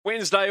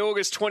Wednesday,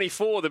 August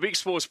 24, the Big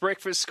Sports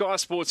Breakfast, Sky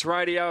Sports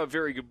Radio. A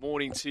very good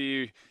morning to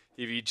you.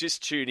 If you're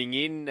just tuning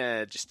in,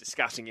 just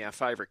discussing our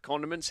favourite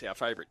condiments, our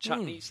favourite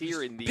chutneys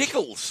here in the...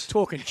 Pickles!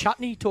 Talking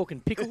chutney, talking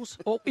pickles.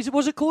 Or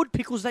was it called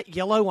pickles, that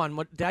yellow one?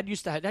 My dad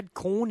used to have, it had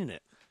corn in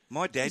it.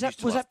 My dad used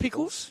to Was love that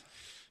pickles?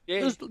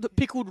 Yeah. It was the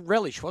pickled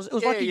relish, was it? It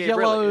was like a yeah,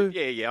 yellow...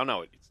 Yeah, I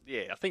know it.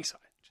 Yeah, I think so.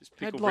 Just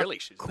had pickled like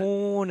relish, isn't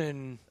corn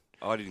and...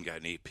 I didn't go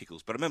near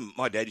pickles, but I remember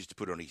my dad used to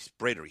put it on his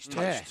bread or his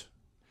toast.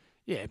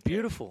 Yeah,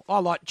 beautiful. I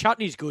like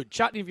chutney's good.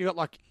 Chutney, if you've got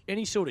like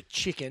any sort of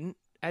chicken,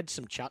 add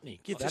some chutney.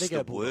 Give that a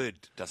go. The word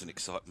doesn't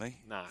excite me.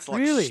 No. It's like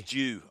Really?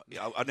 stew.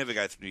 I never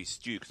go through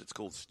stew because it's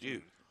called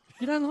stew.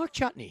 You don't like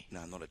chutney? No,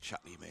 I'm not a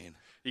chutney man.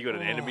 You got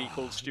an enemy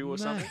called Stu or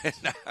something?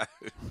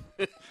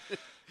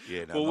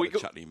 Yeah, no, Well, I'm not a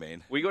chutney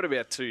man. We got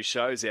about 2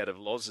 shows out of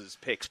Loz's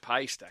Peck's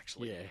Paste,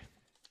 actually.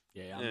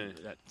 Yeah.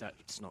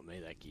 That's not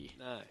me, that gear.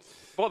 No.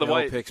 By the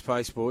way, Peck's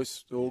Pace,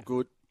 boys. All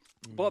good.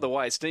 By the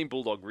way, it's Dean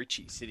Bulldog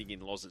Ritchie sitting in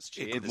Loz's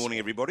chair. Yeah, good morning,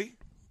 everybody.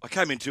 I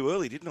came in too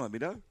early, didn't I,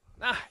 Mido?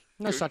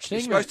 No such thing.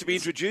 You're supposed to be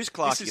introduced,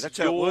 Clarky. This is That's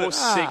how it your works.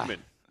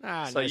 segment.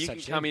 No So you can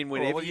such come thing. in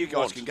whenever Well, you guys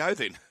want. can go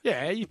then.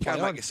 Yeah, you Go play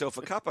and on. make yourself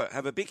a cuppa.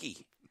 Have a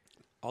bicky.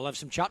 I'll have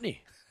some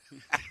chutney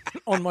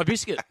on my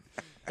biscuit.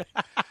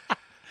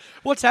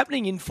 What's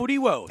happening in footy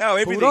world? Oh,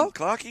 everything, Bulldog?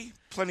 Clarky.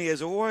 Plenty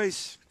as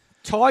always.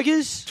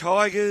 Tigers?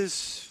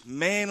 Tigers,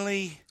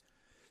 Manly,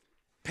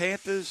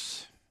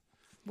 Panthers.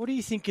 What do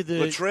you think of the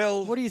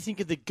Latrell. What do you think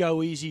of the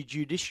go easy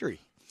judiciary?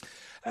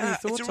 What are your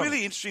It's thoughts a on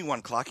really it? interesting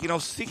one, Clarky, and I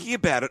was thinking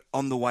about it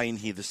on the way in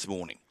here this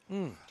morning.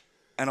 And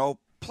I'll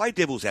play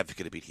devil's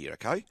advocate a bit here,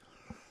 okay?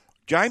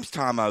 James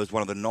Tarmo is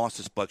one of the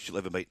nicest blokes you'll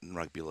ever meet in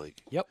rugby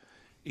league. Yep.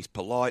 He's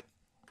polite,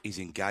 he's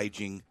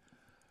engaging,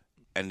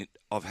 and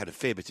I've had a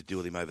fair bit to do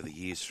with him over the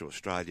years through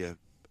Australia,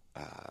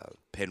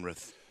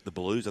 Penrith, the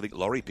Blues. I think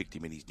Laurie picked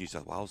him in his New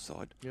South Wales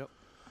side. Yep.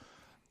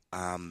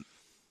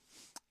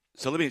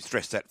 So let me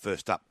stress that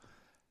first up.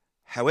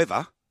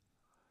 However,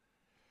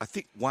 I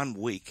think 1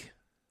 week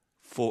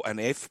for an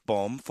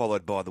F-bomb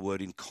followed by the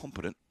word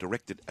incompetent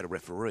directed at a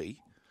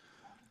referee,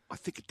 I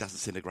think it doesn't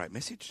send a great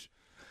message.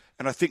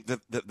 And I think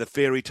the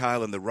fairy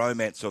tale and the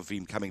romance of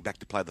him coming back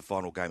to play the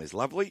final game is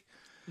lovely.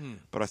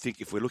 But I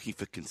think if we're looking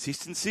for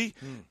consistency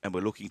and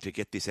we're looking to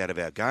get this out of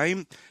our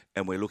game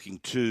and we're looking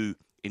to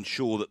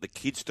ensure that the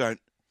kids don't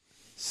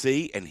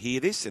see and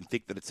hear this and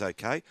think that it's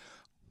okay,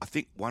 I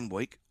think 1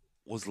 week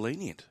was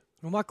lenient.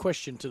 Well, my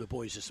question to the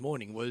boys this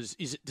morning was,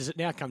 does it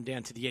now come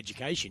down to the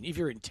education? If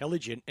you're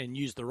intelligent and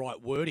use the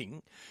right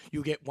wording,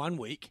 you'll get 1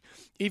 week.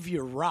 If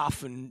you're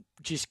rough and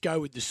just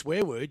go with the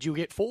swear words, you'll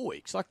get 4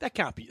 weeks. Like, that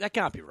can't be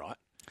right.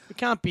 It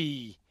can't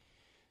be.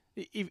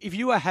 If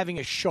you are having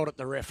a shot at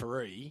the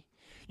referee,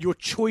 your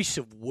choice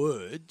of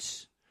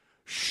words,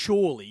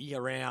 surely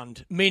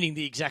around meaning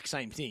the exact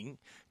same thing,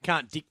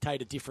 can't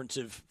dictate a difference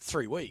of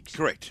 3 weeks.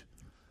 Correct.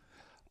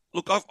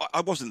 Look,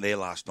 I wasn't there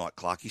last night,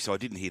 Clarky, so I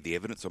didn't hear the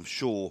evidence. I'm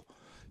sure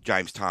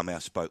James Tarmow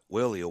spoke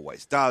well. He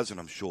always does, and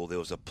I'm sure there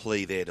was a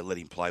plea there to let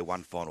him play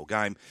one final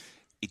game.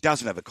 He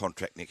doesn't have a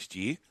contract next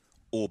year,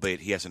 albeit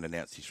he hasn't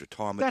announced his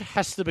retirement. That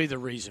has to be the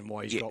reason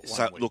why he's got 1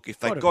 so, week. look, if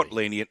they Gotta got be.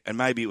 lenient, and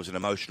maybe it was an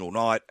emotional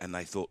night, and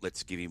they thought,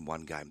 let's give him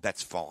 1 game,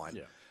 that's fine.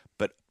 Yeah.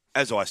 But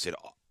as I said,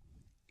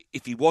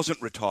 if he wasn't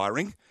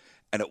retiring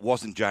and it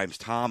wasn't James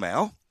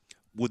Tarmow,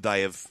 would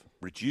they have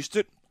reduced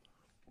it?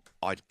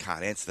 I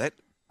can't answer that,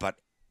 but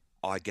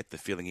I get the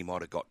feeling he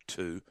might have got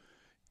 2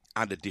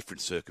 under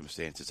different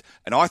circumstances.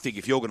 And I think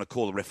if you're going to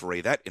call a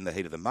referee that in the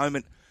heat of the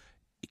moment,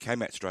 he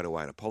came out straight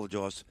away and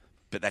apologised,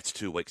 but that's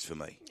 2 weeks for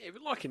me. Yeah,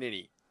 but like in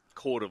any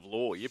court of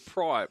law, your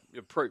prior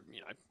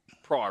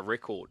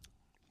record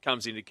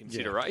comes into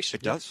consideration.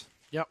 It does.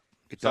 Yep.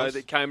 It So does.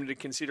 that came into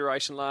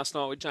consideration last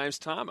night with James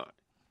Tarmo.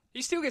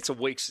 He still gets a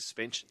week's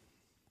suspension.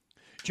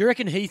 Do you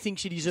reckon he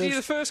thinks he He's deserves...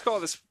 the first guy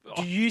that's...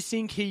 Do you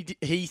think he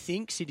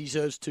thinks he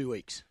deserves 2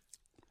 weeks?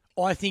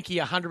 I think he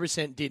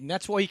 100% did, and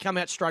that's why he come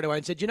out straight away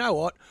and said, you know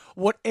what?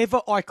 Whatever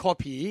I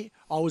cop here,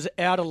 I was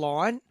out of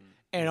line,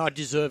 and I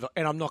deserve it,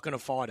 and I'm not going to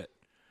fight it.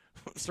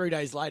 3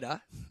 days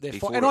later, they're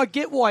fought and it. I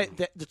get why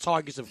the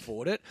Tigers have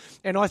fought it,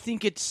 and I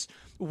think it's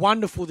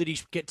wonderful that he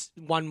gets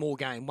one more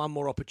game, one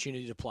more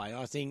opportunity to play.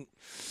 I think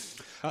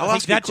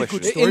ask you a that's a good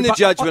question. story. In the but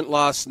judgment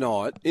last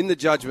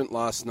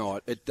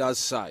night, it does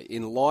say,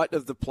 in light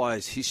of the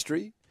player's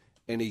history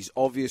and his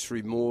obvious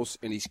remorse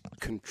and his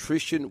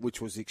contrition,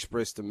 which was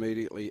expressed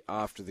immediately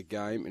after the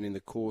game and in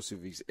the course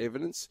of his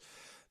evidence,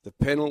 the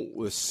panel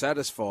was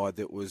satisfied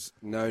there was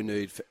no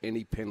need for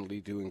any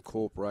penalty to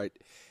incorporate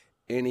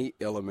any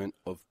element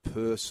of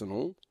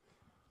personal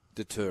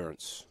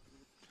deterrence.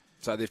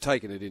 So they've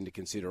taken it into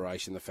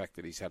consideration, the fact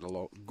that he's had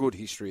a good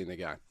history in the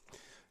game.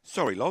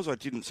 Sorry, Loz, I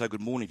didn't say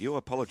good morning to you. I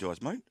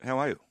apologise, mate. How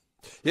are you?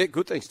 Yeah,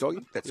 good, thanks,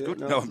 Doggy. That's Yeah, good.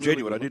 no, No, I'm really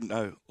genuine. good. I didn't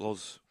know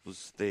Loz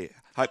was there.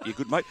 Hope you're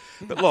good, mate.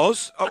 But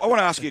Loz, I want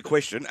to ask you a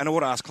question, and I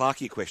want to ask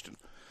Clarkie a question.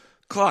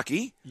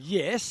 Clarkie,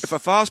 Yes. if a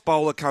fast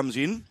bowler comes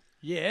in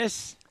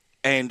Yes.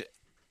 and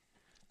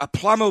a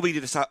plumber will be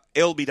to say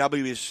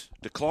LBW is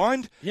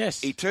declined.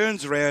 Yes. He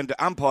turns around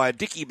to umpire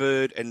Dickie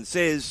Bird and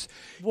says,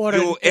 What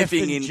 "You're an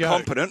effing effing joke."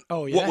 incompetent."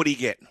 Oh, yeah? What would he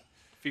get?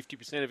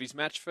 50% of his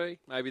match fee,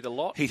 maybe the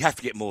lot. He'd have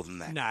to get more than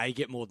that. No, you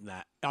get more than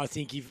that. I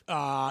think if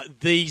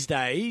these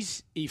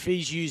days, if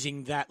he's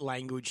using that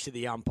language to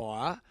the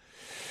umpire,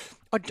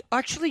 I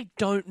actually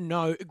don't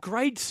know.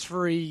 Grade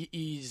 3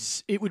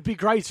 it would be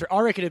grade 3.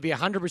 I reckon it'd be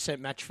 100%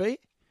 match fee,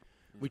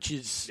 which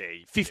is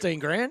 15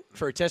 grand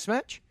for a test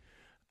match.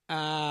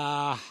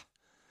 Don't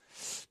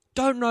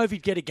know if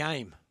he'd get a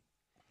game.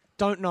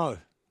 Don't know.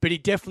 But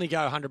he'd definitely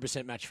go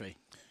 100% match fee.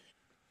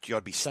 Gee,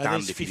 I'd be So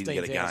stunned there's if he didn't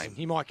get a 15,000. game.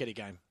 He might get a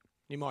game.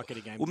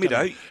 Well,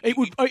 Middo, It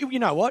would. You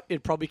know what?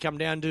 It'd probably come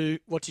down to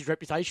what's his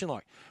reputation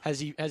like. Has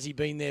he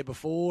been there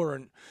before?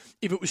 And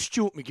if it was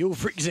Stuart McGill,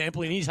 for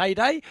example, in his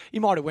heyday, he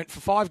might have went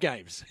for 5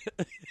 games.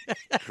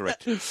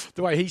 correct.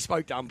 The way he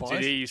spoke to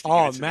umpires. Did he used to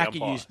give it to the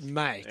Mackie umpires?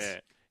 mate. Yeah.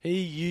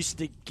 He used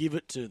to give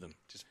it to them.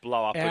 Just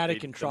blow up Out with of the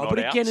control. not But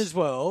again, outs. as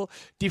well,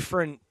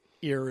 different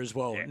era as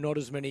well. Yeah. Not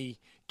as many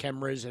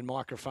cameras and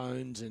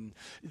microphones. And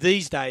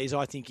these days,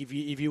 I think if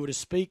you were to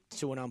speak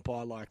to an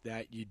umpire like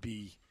that, you'd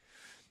be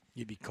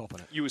copping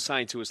it. You were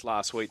saying to us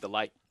last week the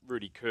late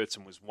Rudy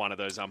Kurtzen was one of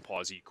those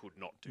umpires you could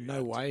not do. No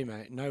that. way,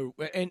 mate. No,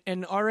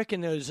 and I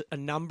reckon there's a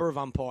number of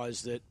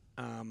umpires that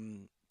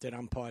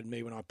umpired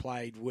me when I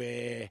played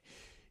where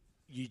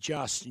you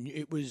just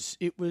it was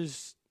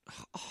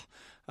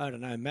I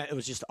don't know, Matt. It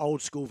was just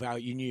old school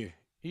value. You knew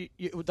they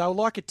were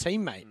like a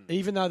teammate,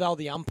 even though they were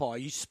the umpire.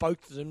 You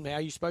spoke to them how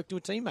you spoke to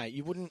a teammate.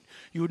 You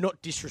would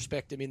not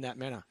disrespect them in that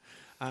manner.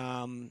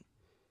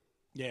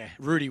 Yeah,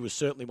 Rudy was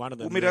certainly one of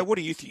them. Well, Middo, what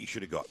do you think you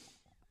should have got?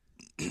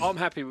 I'm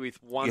happy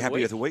with 1 week. You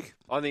happy with a week?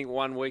 I think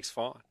 1 week's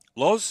fine.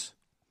 Loz?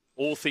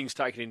 All things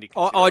taken into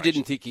consideration. I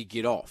didn't think he'd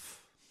get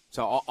off.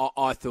 So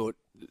I thought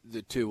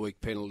the 2-week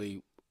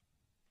penalty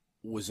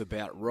was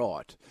about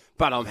right.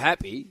 But I'm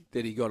happy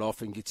that he got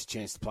off and gets a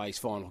chance to play his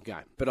final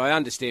game. But I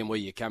understand where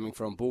you're coming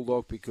from,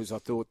 Bulldog, because I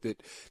thought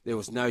that there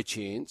was no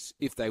chance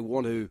if they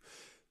want to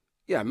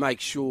make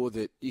sure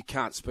that you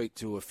can't speak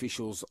to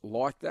officials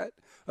like that.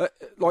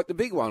 Like the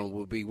big one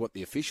will be what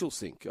the officials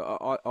think.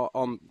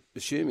 I'm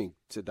assuming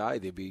today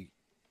there'll be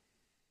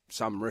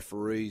some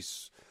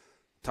referees,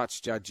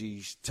 touch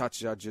judges,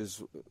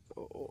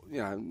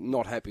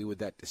 not happy with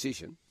that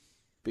decision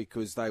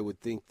because they would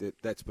think that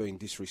that's being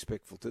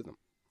disrespectful to them.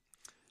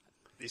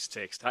 This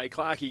text. Hey,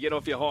 Clarkie, get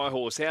off your high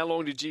horse. How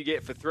long did you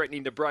get for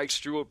threatening to break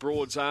Stuart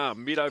Broad's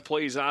arm? Middo,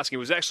 please asking. It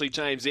was actually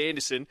James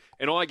Anderson,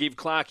 and I give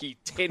Clarkie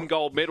 10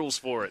 gold medals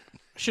for it.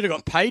 Should have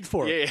got paid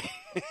for it.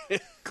 Yeah.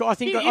 I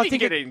think You I didn't think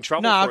get in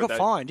trouble No, for I it, got though.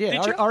 fined. Yeah,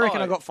 Did you? I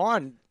reckon Oh. I got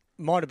fined.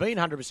 Might have been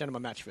 100% of my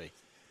match fee. It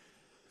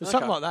was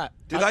something like that.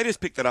 Did they just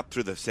pick that up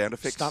through the sound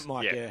effects? Stunt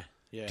mic, Yeah.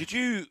 yeah. Did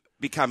you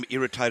become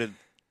irritated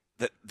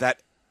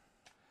that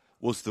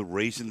was the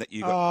reason that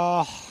you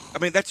got... I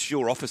mean, that's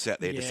your office out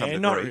there to some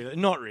degree.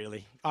 Not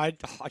really. I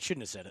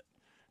shouldn't have said it.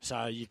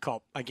 So you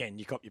cop your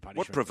punishment.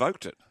 What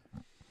provoked it?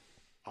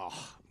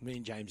 Me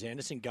and James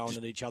Anderson going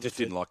at each other Just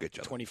for didn't like each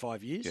other.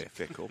 25 years. Yeah,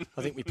 fair call.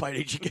 I think we played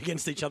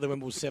against each other when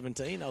we were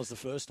 17. That was the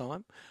first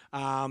time.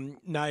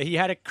 No, he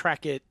had a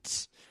crack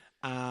at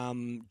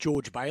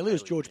George Bailey. It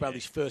was George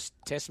Bailey's first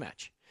test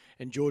match.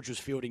 And George was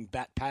fielding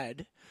bat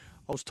pad.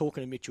 I was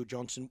talking to Mitchell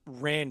Johnson,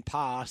 ran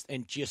past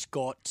and just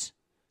got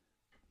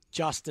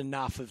just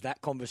enough of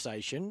that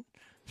conversation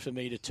for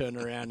me to turn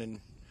around and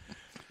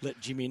let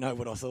Jimmy know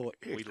what I thought.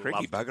 We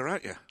Cranky loved bugger,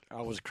 aren't you?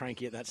 I was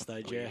cranky at that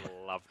stage, yeah.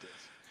 We loved it.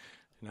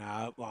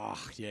 No,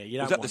 you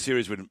don't Was that want... the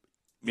series when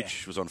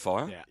Mitch was on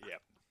fire? Yeah,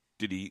 Yep.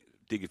 Did he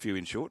dig a few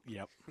in short?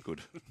 yep,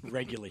 Good.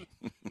 regularly.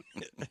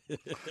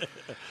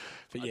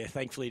 But yeah,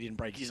 thankfully he didn't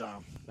break his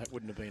arm. That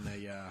wouldn't have been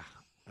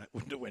that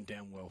wouldn't have went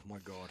down well, my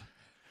God.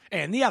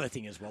 And the other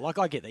thing as well, like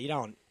I get that, you don't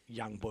want a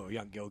young boy or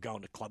young girl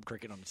going to club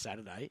cricket on a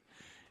Saturday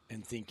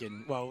and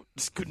thinking, well,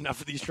 it's good enough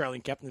for the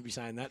Australian captain to be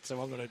saying that,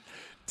 so I'm going to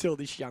tell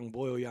this young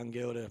boy or young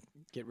girl to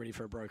get ready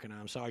for a broken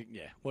arm. So,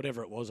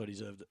 whatever it was, I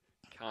deserved it.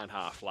 Can't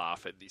half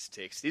laugh at this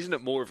text. Isn't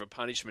it more of a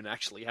punishment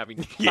actually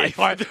having to Yeah,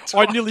 play for the I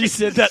Tigers? nearly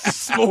said that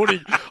this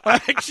morning. I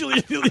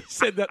actually nearly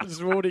said that this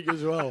morning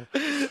as well.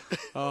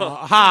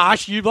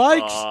 Harsh, you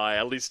blokes. Oh,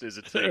 our listeners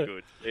are too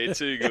good. They're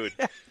too good.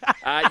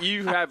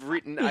 You have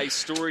written a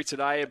story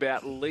today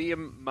about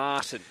Liam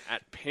Martin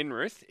at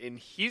Penrith and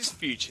his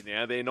future.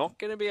 Now, they're not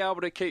going to be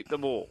able to keep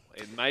them all.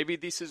 And maybe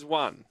this is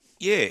one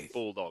Yeah.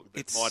 Bulldog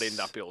that might end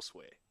up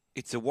elsewhere.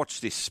 It's a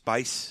watch this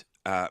space,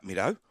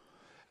 Middo.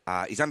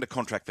 He's under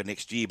contract for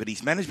next year, but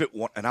his management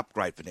want an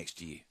upgrade for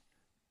next year.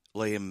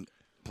 Liam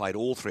played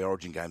all 3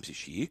 Origin games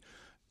this year,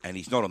 and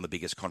he's not on the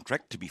biggest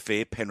contract. To be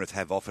fair, Penrith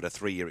have offered a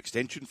 3-year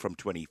extension from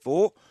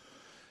 24.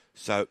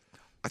 So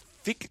I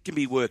think it can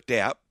be worked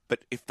out,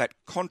 but if that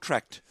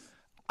contract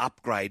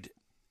upgrade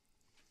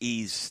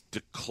is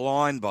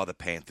declined by the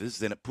Panthers,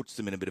 then it puts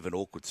them in a bit of an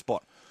awkward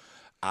spot.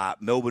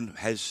 Melbourne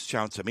has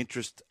shown some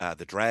interest,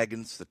 the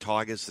Dragons, the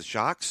Tigers, the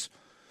Sharks,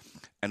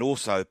 and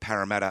also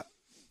Parramatta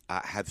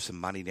have some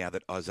money now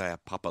that Isaiah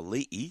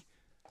Papali'i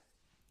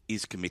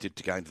is committed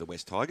to going to the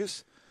West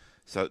Tigers.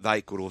 So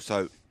they could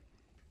also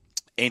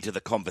enter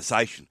the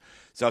conversation.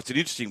 So it's an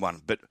interesting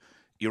one. But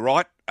you're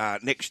right.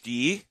 Next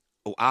year,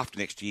 or after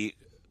next year,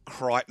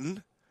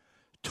 Crichton,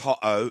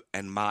 To'o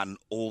and Martin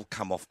all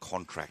come off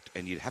contract.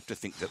 And you'd have to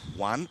think that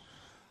one,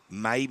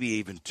 maybe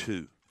even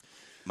two,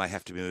 may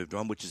have to be moved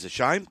on, which is a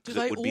shame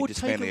because it would be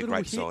dismantling a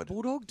great side.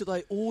 Bulldog? Do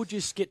they all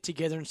just get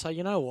together and say,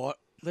 you know what,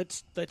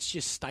 let's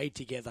just stay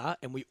together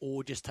and we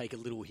all just take a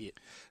little hit?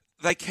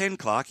 They can,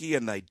 Clarkie,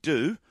 and they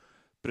do.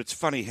 But it's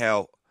funny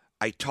how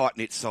a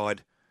tight-knit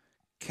side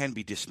can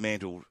be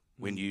dismantled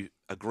when you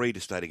agree to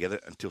stay together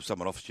until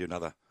someone offers you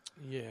another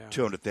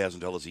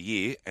 $200,000 a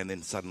year, and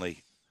then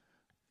suddenly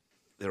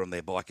they're on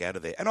their bike out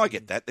of there. And I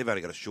get that. They've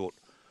only got a short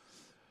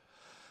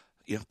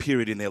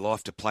period in their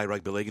life to play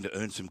rugby league and to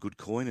earn some good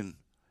coin. And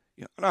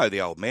I know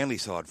the old Manly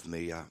side from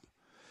the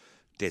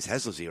Des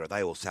Hasler's era,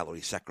 they all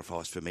salary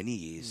sacrificed for many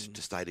years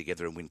to stay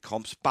together and win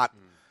comps. But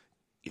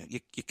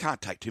you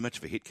can't take too much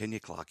of a hit, can you,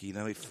 Clarkie?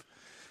 If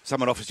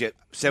someone offers you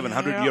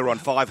 700, you're on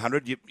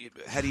 500.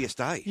 How do you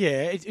stay?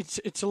 Yeah,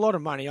 it's a lot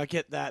of money. I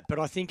get that, but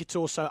I think it's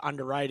also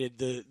underrated.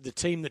 The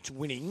team that's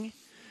winning,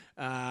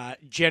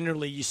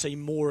 generally you see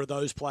more of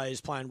those players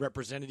playing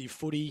representative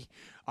footy.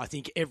 I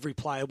think every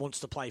player wants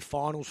to play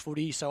finals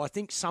footy. So I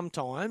think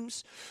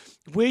sometimes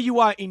where you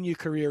are in your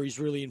career is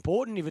really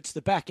important. If it's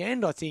the back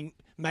end, I think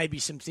maybe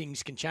some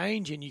things can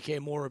change and you care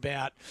more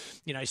about,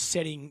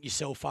 setting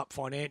yourself up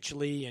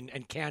financially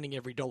and counting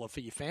every dollar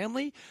for your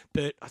family.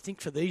 But I think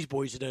for these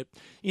boys that are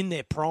in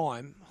their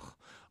prime,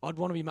 I'd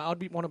want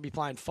to be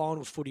playing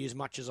finals footy as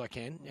much as I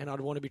can, and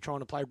I'd want to be trying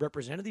to play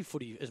representative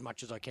footy as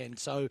much as I can.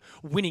 So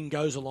winning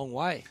goes a long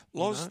way.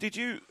 Loz, did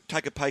you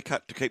take a pay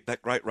cut to keep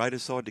that great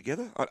Raiders side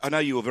together? I know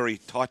you were very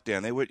tight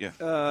down there, weren't you?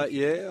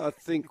 Yeah, I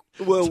think.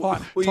 Well,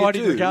 tight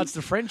in regards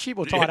to friendship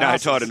or tight? No,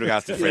 tight in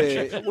regards to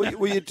friendship. Yeah,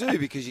 well, you do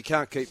because you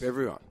can't keep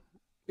everyone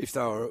if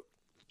they were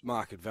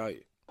market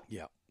value.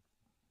 Yeah.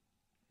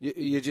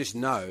 You just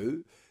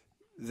know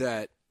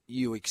that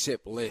you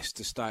accept less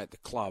to stay at the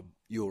club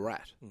you're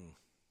at.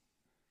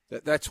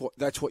 That's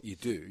what you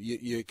do.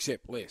 You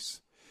accept less.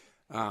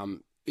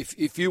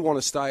 If you want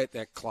to stay at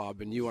that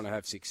club and you want to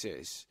have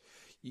success,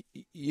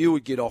 you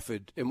would get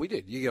offered, and we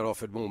did. You get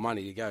offered more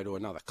money to go to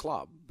another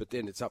club, but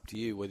then it's up to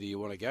you whether you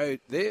want to go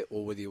there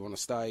or whether you want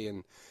to stay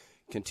and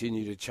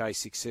continue to chase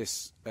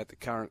success at the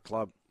current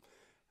club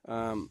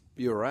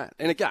you're at.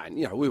 And again,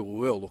 we were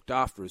well looked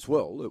after as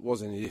well. It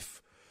wasn't as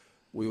if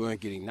we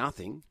weren't getting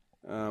nothing,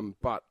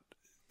 but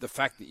the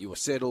fact that you were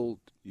settled,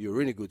 you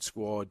were in a good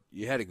squad,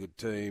 you had a good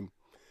team.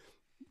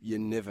 You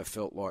never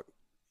felt like,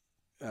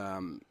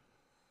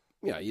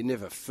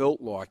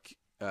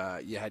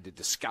 you had to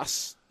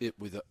discuss it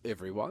with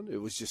everyone. It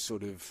was just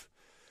sort of,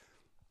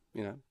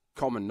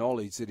 common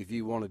knowledge that if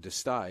you wanted to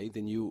stay,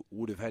 then you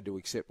would have had to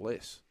accept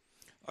less.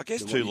 I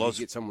guess too, Loz,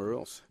 get somewhere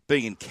else.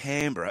 Being in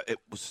Canberra, it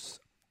was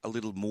a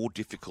little more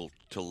difficult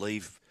to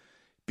leave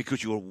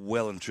because you were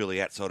well and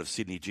truly outside of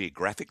Sydney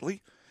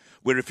geographically.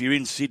 Where if you're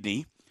in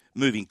Sydney,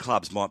 moving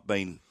clubs might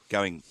mean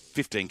going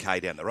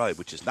 15k down the road,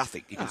 which is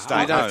nothing. You can stay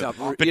at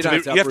home, but you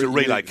have to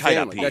relocate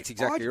up here. That's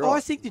exactly right. I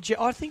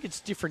think it's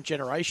different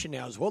generation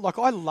now as well. Like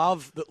I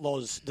love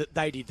that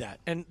they did that,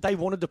 and they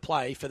wanted to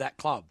play for that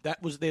club.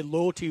 That was their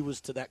loyalty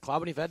was to that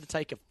club, and if they had to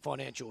take a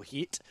financial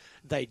hit,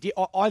 they did.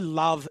 I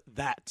love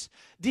that.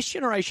 This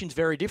generation's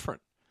very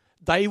different.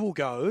 They will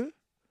go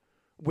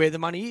where the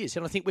money is,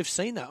 and I think we've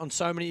seen that on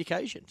so many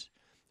occasions.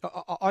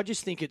 I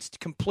just think it's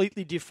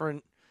completely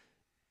different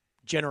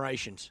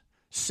generations.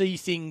 See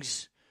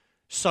things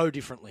so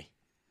differently.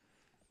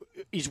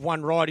 Is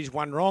one right, is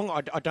one wrong?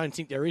 I don't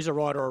think there is a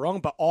right or a wrong,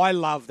 but I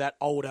love that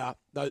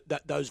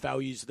those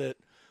values that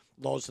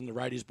Loz and the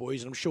Raiders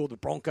boys, and I'm sure the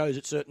Broncos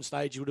at certain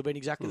stages would have been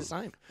exactly the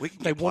same.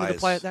 They wanted to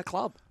play at that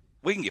club.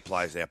 We can get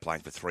players now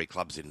playing for 3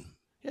 clubs in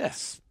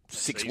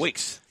 6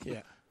 weeks.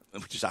 Yeah.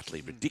 Which is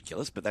utterly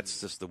ridiculous, but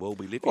that's just the world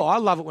we live in. Well, I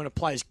love it when a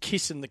player's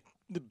kissing the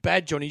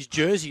badge on his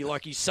jersey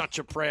like he's such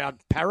a proud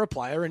para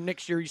player, and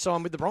next year he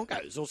signed with the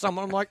Broncos or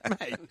something. I'm like,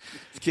 mate.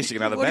 Kissing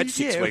another badge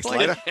 6 weeks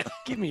later.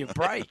 Give me a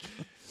break.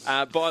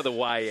 By the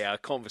way, our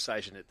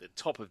conversation at the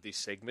top of this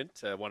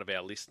segment, one of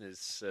our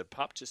listeners,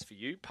 Pup, just for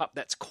you. Pup,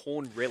 that's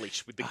corn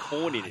relish with the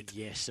corn in it.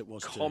 Yes, it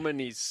was Common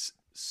is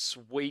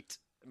sweet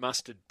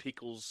mustard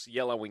pickles,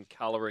 yellow in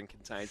colour, and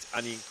contains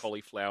onion,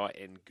 cauliflower,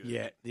 and gherkin.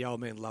 Yeah, the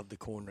old man loved the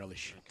corn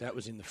relish. That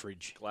was in the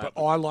fridge. Glad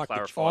but I like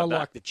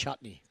the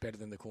chutney better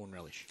than the corn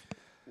relish.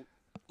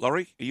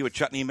 Laurie, are you a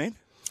chutney man?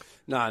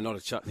 No, not a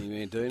chutney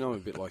man, Dean. I'm a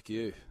bit like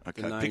you.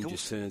 Okay, the name pickles?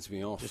 just turns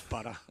me off. Just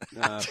butter.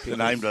 The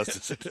name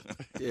does.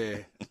 Yeah.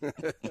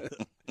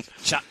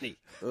 Chutney.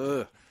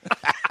 Ugh.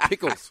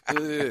 Pickles.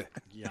 Ugh.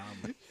 Yum.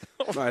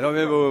 Mate, I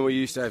remember when we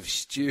used to have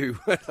stew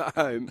at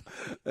home.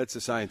 That's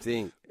the same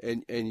thing.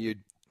 And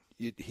you'd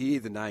hear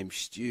the name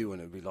stew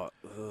and it'd be like,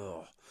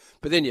 ugh.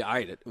 But then you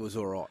ate it. It was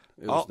all right.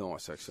 It was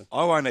nice, actually.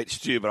 I won't eat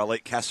stew, but I'll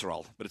eat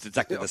casserole. But it's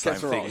exactly the same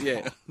thing.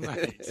 Yeah.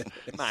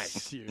 Mate,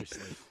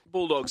 seriously.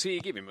 Bulldogs here.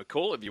 Give him a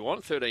call if you want.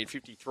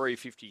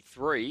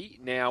 1353.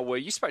 Now,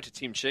 you spoke to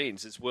Tim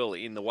Sheens as well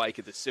in the wake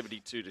of the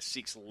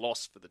 72-6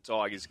 loss for the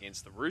Tigers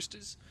against the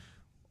Roosters.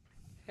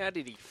 How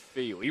did he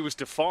feel? He was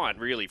defiant,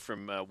 really,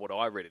 from what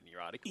I read in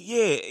your article.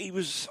 Yeah, he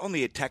was on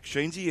the attack,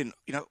 Sheensy, and,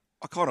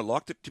 I kind of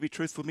liked it, to be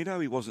truthful,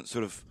 Mido. He wasn't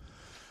sort of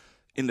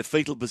in the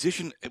fetal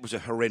position. It was a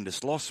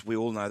horrendous loss. We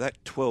all know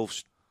that.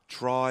 12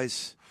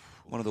 tries,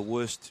 one of the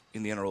worst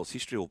in the NRL's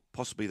history, or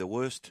possibly the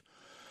worst.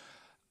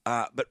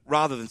 But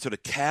rather than sort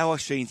of cower,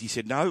 Sheensy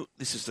said, no,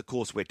 this is the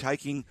course we're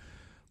taking.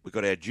 We've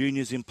got our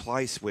juniors in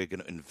place. We're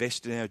going to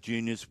invest in our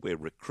juniors. We're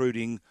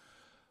recruiting.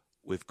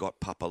 We've got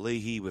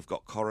Papali'i. We've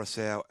got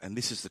Coruscant. And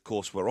this is the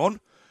course we're on.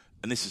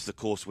 And this is the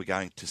course we're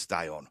going to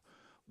stay on.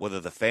 Whether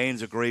the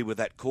fans agree with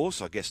that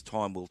course, I guess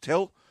time will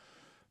tell.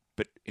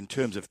 But in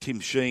terms of Tim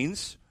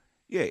Sheens,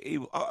 yeah,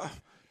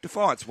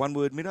 defiance, one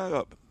word,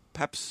 Mido.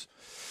 Perhaps,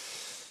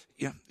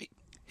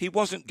 he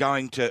wasn't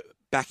going to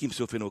back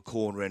himself into a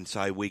corner and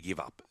say, we give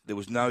up. There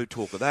was no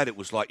talk of that. It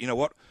was like, you know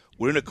what,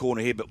 we're in a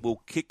corner here, but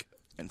we'll kick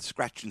and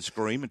scratch and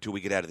scream until we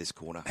get out of this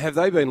corner. Have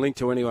they been linked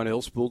to anyone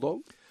else,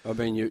 Bulldog? I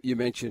mean, you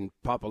mentioned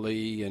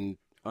Papali'i, and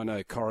I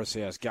know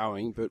Coruscant's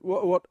going, but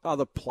what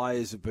other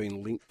players have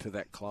been linked to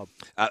that club?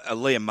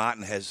 Liam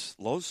Martin has,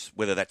 Loz,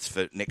 whether that's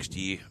for next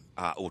year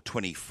or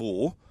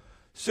 24.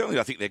 Certainly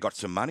I think they've got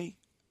some money,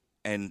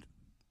 and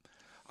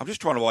I'm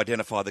just trying to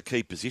identify the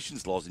key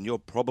positions, Loz, and you're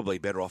probably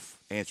better off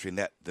answering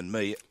that than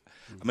me.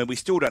 I mean, we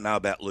still don't know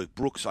about Luke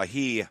Brooks. I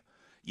hear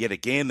yet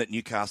again that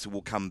Newcastle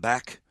will come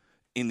back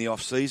in the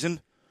off-season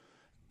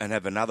and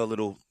have another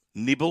little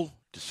nibble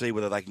to see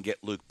whether they can get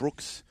Luke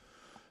Brooks.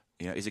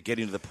 Is it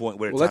getting to the point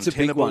where it's that's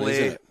untenable a big one,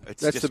 there? Isn't it?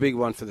 That's the big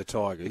one for the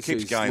Tigers. It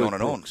keeps going on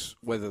and on.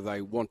 Whether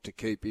they want to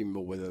keep him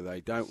or whether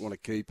they don't want to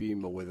keep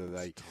him or whether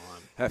they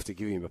have to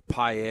give him a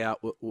payout.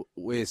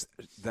 Where's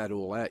that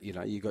all at?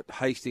 You've got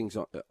Hastings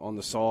on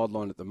the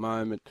sideline at the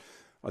moment.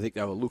 I think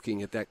they were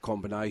looking at that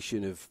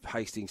combination of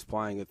Hastings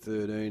playing at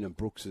 13 and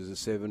Brooks as a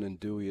 7 and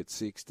Dewey at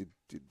 6. Did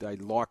they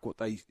like what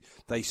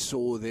they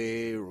saw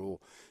there, or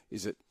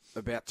is it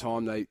about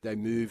time they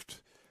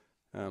moved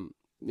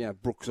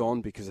Brooks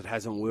on because it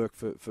hasn't worked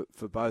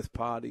for both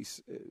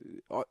parties?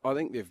 I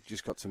think they've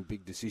just got some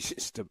big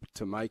decisions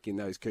to make in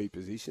those key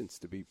positions,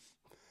 to be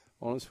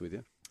honest with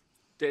you.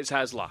 Des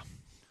Hasler,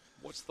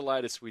 what's the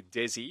latest with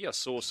Desi? I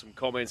saw some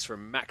comments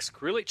from Max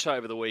Krilich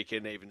over the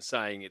weekend even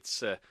saying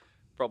it's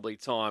probably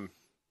time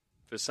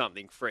for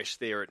something fresh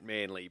there at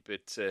Manly.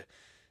 But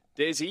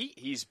Desi,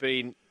 he's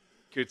been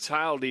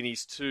curtailed in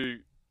his two,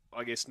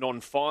 I guess,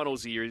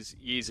 non-finals years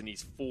and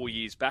his 4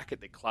 years back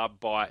at the club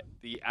by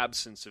the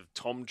absence of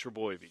Tom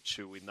Trbojevic,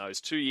 who in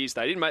those 2 years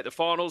they didn't make the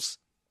finals.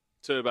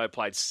 Turbo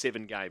played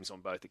 7 games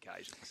on both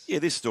occasions. Yeah,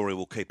 this story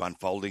will keep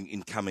unfolding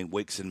in coming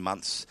weeks and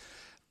months,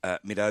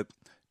 Mido.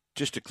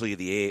 Just to clear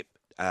the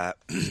air,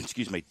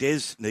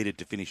 Des needed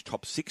to finish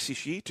top 6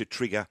 this year to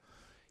trigger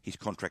his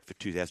contract for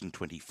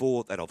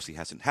 2024. That obviously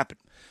hasn't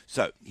happened.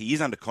 So he is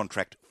under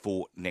contract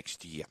for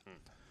next year.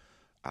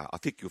 I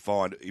think you'll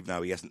find, even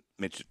though he hasn't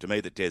mentioned it to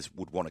me, that Des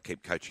would want to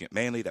keep coaching at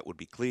Manly. That would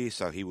be clear.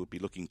 So he would be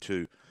looking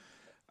to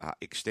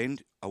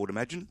extend, I would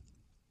imagine.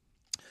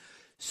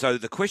 So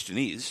the question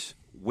is,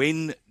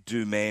 when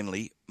do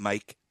Manly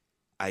make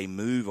a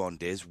move on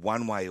Des,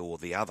 one way or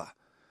the other?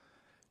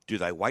 Do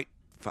they wait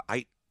for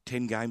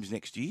 8-10 games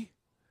next year?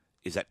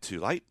 Is that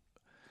too late?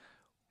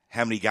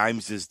 How many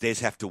games does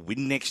Des have to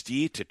win next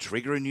year to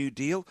trigger a new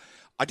deal?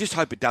 I just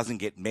hope it doesn't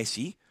get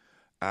messy.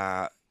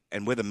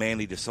 And whether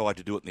Manly decide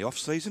to do it in the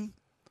off-season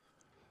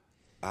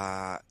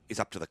is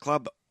up to the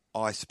club.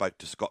 I spoke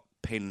to Scott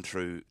Penn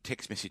through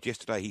text message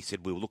yesterday. He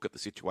said we'll look at the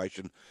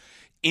situation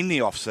in the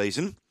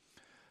off-season.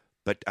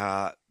 But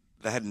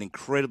they had an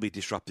incredibly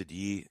disrupted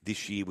year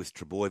this year with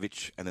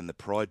Trbojevic and then the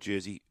Pride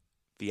jersey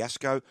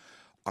fiasco.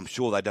 I'm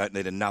sure they don't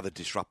need another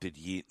disrupted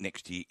year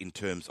next year in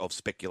terms of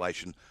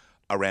speculation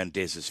around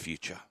Des's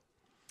future.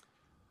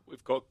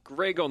 We've got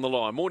Greg on the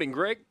line. Morning,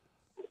 Greg.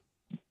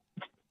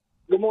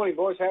 Good morning,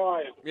 boys. How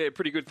are you? Yeah,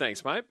 pretty good,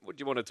 thanks, mate. What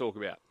do you want to talk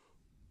about?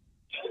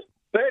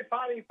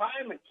 Third-party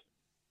payments.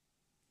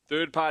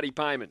 Third-party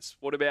payments.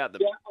 What about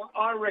them? Yeah,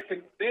 I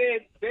reckon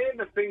they're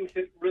the things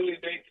that really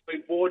need to be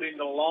brought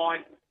into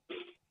line.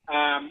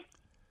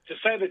 To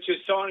say that you're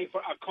signing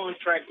for a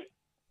contract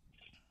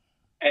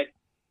at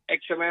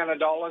X amount of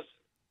dollars,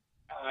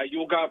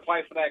 you'll go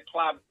play for that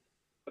club,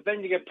 but then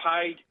you get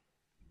paid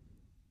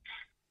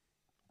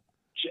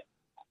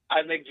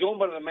an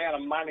exorbitant amount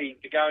of money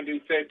to go and do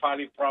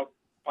third-party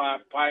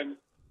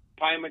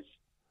payments.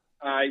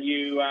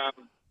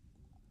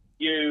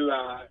 You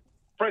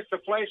press the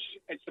flesh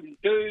and some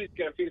dues,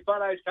 get a few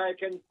photos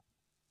taken,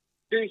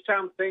 do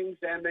some things,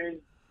 and then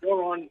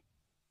you're on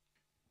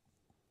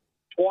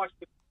twice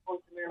the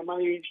amount of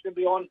money you should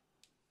be on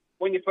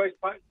when you first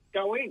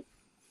go in.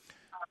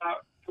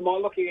 Am I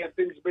looking at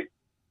things a bit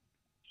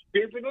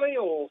stupidly,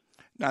 or?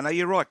 No,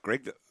 you're right,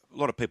 Greg. A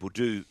lot of people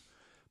do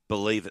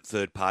believe that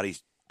third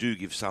parties do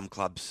give some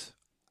clubs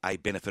a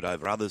benefit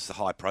over others. The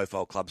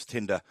high-profile clubs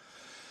tend to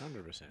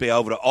 100%. be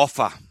able to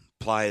offer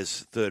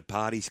players third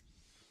parties.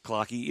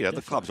 Clarkie,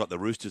 the clubs like the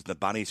Roosters and the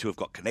Bunnies who have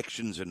got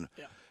connections and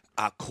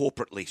are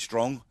corporately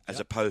strong as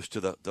opposed to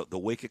the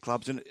weaker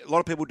clubs. And a lot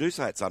of people do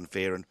say it's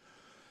unfair. And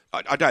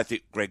I don't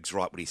think Greg's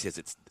right when he says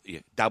it's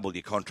double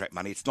your contract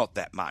money. It's not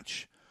that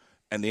much.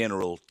 And the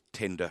NRL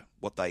tender,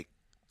 what they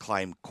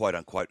claim, quote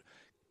unquote,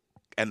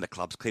 and the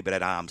clubs keep it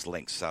at arm's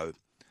length, so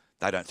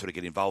they don't sort of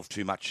get involved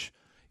too much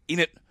in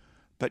it.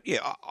 But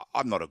yeah,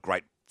 I'm not a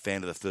great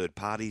fan of the third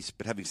parties.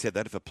 But having said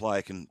that, if a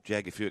player can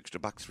jag a few extra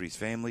bucks for his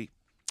family,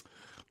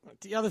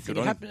 the other thing,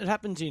 it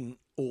happens in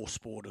all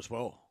sport as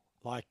well.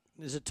 Like,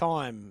 there's a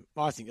time,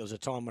 I think there was a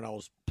time when I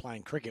was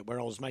playing cricket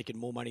where I was making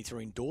more money through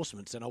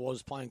endorsements than I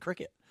was playing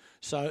cricket.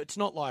 So it's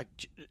not like,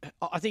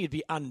 I think it'd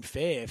be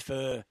unfair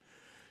for,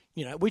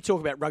 we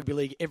talk about rugby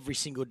league every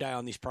single day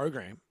on this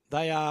program.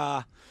 They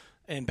are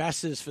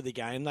ambassadors for the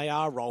game. They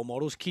are role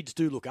models. Kids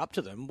do look up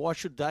to them. Why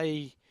should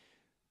they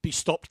be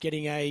stopped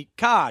getting a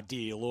car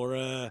deal or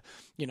a,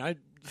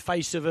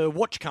 face of a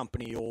watch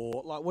company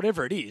or like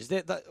whatever it is?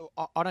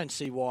 I don't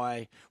see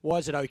why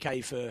is it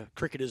okay for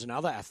cricketers and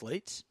other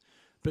athletes,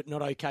 but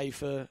not okay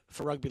for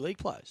rugby league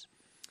players.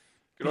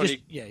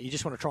 You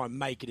just want to try and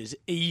make it as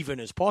even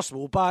as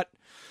possible, but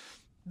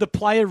the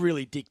player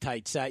really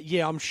dictates that.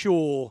 Yeah, I'm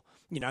sure,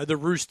 the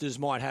Roosters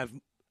might have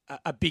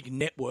a big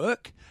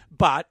network,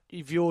 but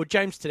if you're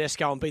James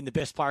Tedesco and being the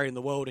best player in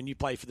the world and you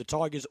play for the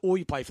Tigers or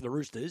you play for the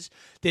Roosters,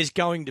 there's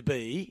going to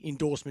be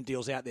endorsement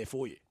deals out there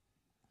for you.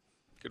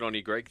 Good on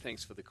you, Greg.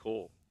 Thanks for the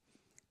call.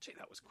 Gee,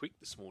 that was quick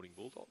this morning,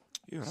 Bulldog.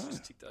 Yeah, it's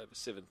just ticked over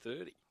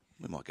 7:30.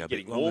 We might go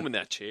getting warm in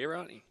that chair,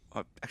 aren't you?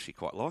 I actually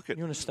quite like it.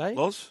 You want to stay?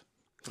 Loz,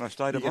 can I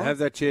stay tomorrow? You can have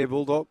that chair,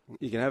 Bulldog.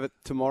 You can have it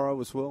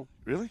tomorrow as well.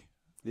 Really?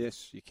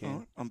 Yes, you can. All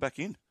right, I'm back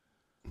in.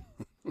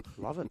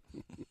 Love it.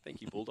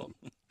 Thank you, Bulldog.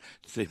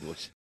 See you,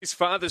 boys. This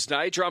Father's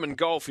Day, Drummond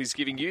Golf is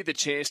giving you the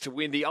chance to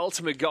win the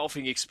ultimate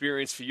golfing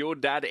experience for your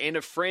dad and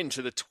a friend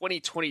to the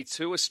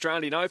 2022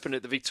 Australian Open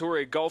at the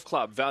Victoria Golf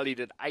Club, valued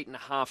at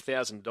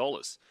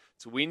 $8,500.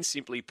 To win,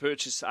 simply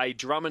purchase a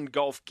Drummond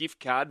Golf gift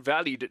card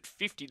valued at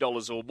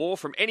 $50 or more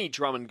from any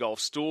Drummond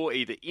Golf store,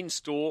 either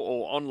in-store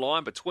or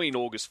online, between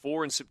August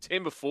 4 and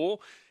September 4,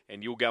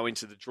 and you'll go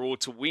into the draw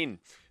to win.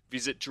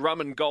 Visit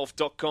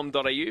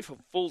drummondgolf.com.au for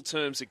full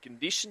terms and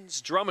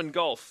conditions. Drummond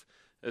Golf,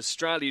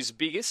 Australia's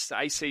biggest,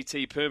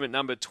 ACT permit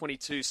number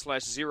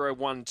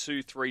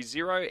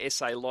 22/01230,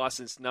 SA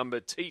licence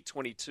number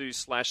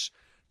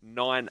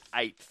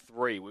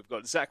T22/983. We've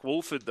got Zach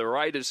Woolford, the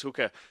Raiders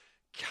hooker,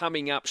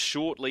 coming up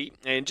shortly,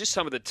 and just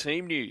some of the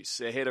team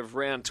news ahead of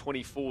round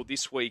 24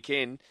 this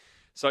weekend.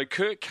 So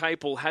Kurt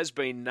Capel has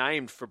been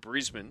named for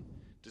Brisbane,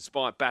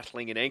 despite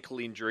battling an ankle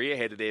injury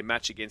ahead of their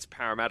match against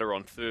Parramatta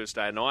on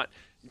Thursday night.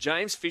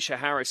 James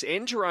Fisher-Harris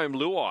and Jerome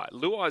Luai.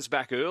 Luai's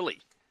back early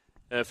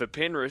for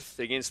Penrith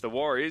against the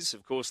Warriors.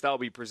 Of course, they'll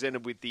be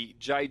presented with the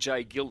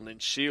JJ Gilton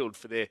and Shield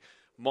for their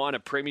minor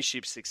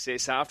premiership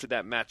success after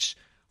that match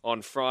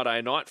on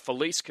Friday night.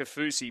 Felice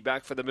Kafusi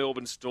back for the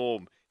Melbourne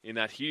Storm in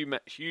that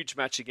huge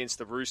match against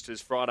the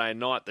Roosters Friday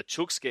night. The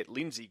Chooks get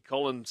Lindsay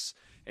Collins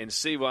and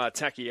Siwa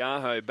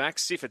Takiaho back.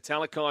 Sifa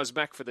Talakai's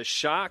back for the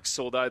Sharks,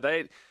 although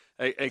they,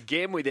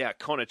 again without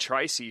Connor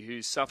Tracy,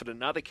 who suffered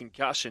another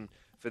concussion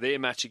for their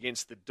match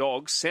against the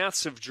Dogs.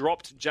 Souths have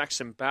dropped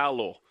Jackson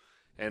Bowlaw,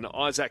 and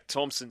Isaac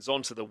Thompson's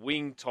onto the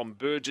wing. Tom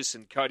Burgess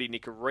and Cody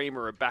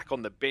Nikorima are back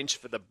on the bench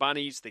for the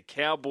Bunnies. The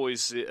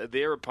Cowboys,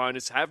 their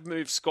opponents, have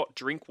moved Scott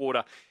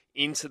Drinkwater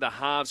into the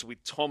halves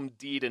with Tom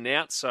Dearden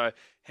out. So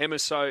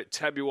Hemiso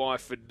Tabuai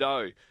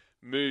Fido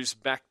moves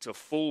back to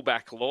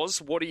fullback.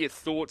 Loz, what are your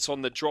thoughts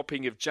on the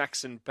dropping of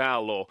Jackson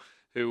Bowlaw,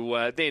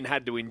 who then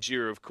had to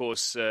endure, of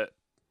course,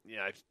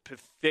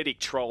 pathetic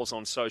trolls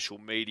on social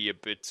media,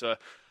 but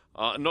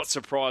not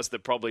surprised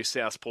that probably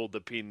South pulled the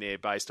pin there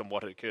based on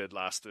what occurred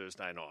last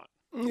Thursday night.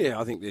 Yeah,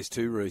 I think there's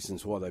two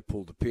reasons why they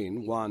pulled the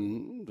pin.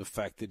 One, the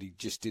fact that he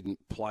just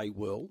didn't play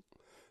well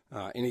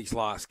in his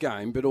last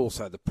game, but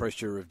also the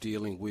pressure of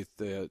dealing with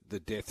the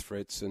death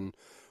threats and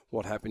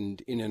what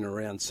happened in and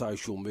around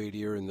social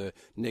media and the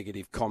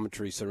negative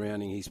commentary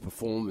surrounding his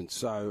performance.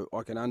 So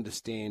I can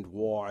understand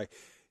why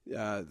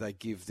they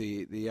give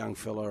the young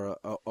fella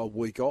a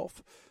week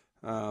off.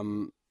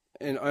 And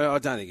I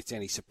don't think it's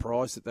any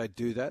surprise that they'd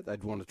do that.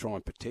 They'd want to try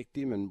and protect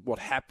him. And what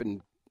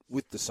happened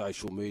with the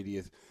social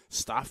media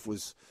stuff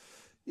was,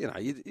 you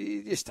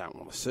just don't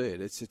want to see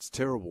it. It's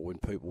terrible when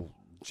people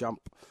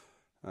jump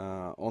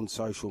on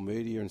social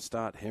media and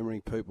start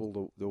hammering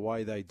people the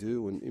way they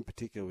do, and in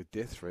particular with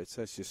death threats.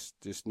 That's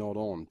just not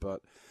on.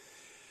 But,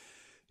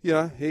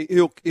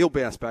 he'll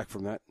bounce back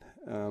from that.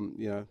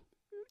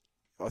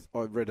 I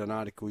read an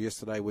article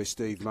yesterday where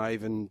Steve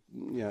Maven,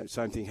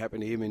 same thing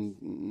happened to him in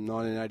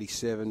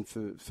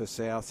 1987 for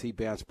South. He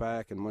bounced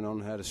back and went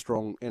on and had a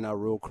strong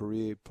NRL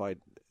career, played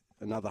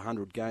another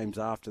 100 games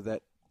after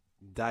that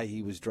day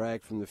he was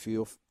dragged from the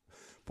field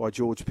by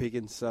George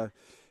Pickens. So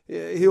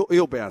yeah,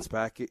 he'll bounce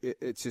back.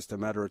 It's just a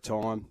matter of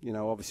time.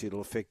 Obviously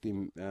it'll affect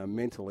him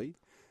mentally,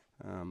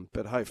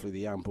 but hopefully the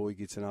young boy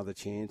gets another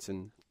chance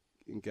and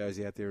goes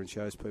out there and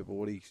shows people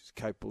what he's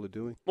capable of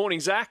doing. Morning,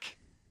 Zach.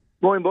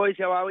 Morning, boys.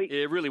 How are we?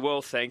 Yeah, really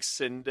well,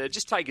 thanks. And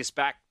just take us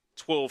back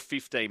 12,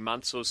 15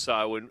 months or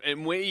so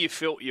and where you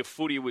felt your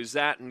footy was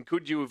at, and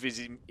could you have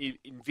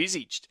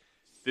envisaged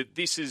that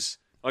this is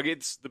Like,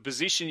 it's the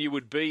position you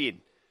would be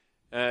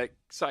in,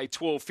 say,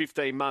 12,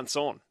 15 months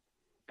on.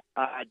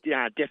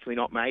 Definitely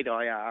not, mate.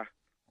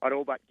 I'd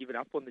all but given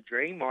up on the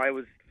dream. I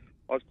was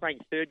playing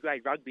third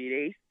grade rugby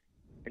at East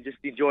and just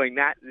enjoying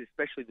that,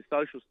 especially the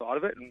social side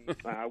of it,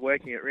 and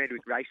working at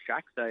Randwick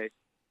Racetrack. So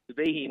to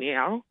be here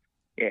now,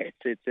 yeah,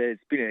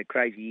 it's been a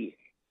crazy year.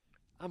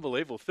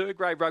 Unbelievable. Third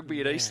grade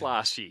rugby at East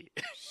last year.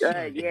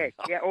 Yeah.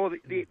 Or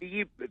the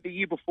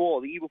year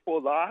before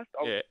last.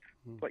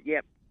 But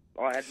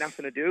I had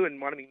nothing to do, and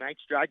one of my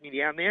mates dragged me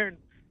down there, and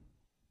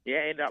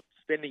ended up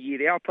spending a year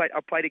there. I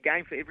played a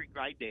game for every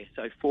grade there,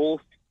 so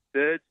fourth,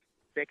 thirds,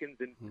 seconds,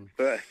 and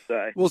first.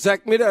 So well,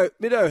 Zach,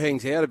 Middo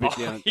hangs out a bit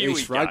down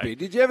East Rugby.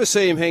 Did you ever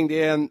see him hang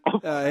down?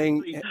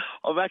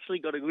 I've actually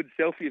got a good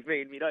selfie of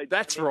me and Middo.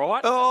 That's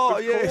right. Oh,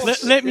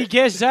 yes. Let me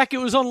guess, Zach, it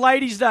was on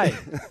Ladies' Day.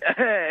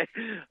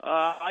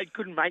 I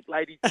couldn't make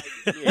Ladies' Day.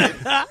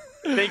 Yeah.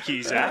 Thank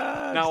you,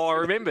 Zach. No, I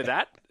remember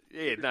that.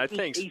 Yeah, no,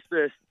 thanks. East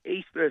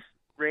versus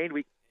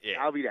Randwick.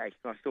 Derby Day.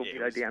 I saw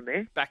Middo down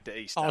there. Back to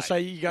East. Oh, so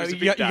you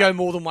go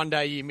more than one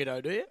day a year,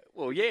 Middo, do you?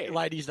 Well, yeah.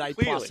 Ladies' Day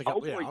Clearly. plus a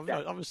couple.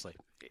 Yeah, obviously.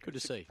 Good to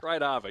see.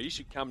 Great Arvo. You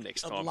should come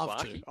next time,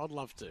 Clarky. I'd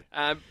love to.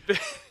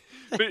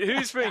 But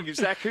who's been,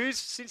 Zach,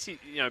 since you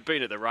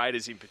been at the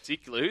Raiders in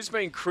particular, who's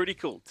been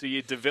critical to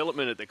your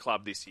development at the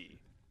club this year?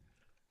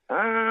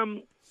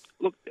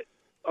 Look,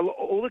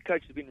 all the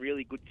coaches have been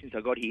really good since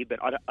I got here, but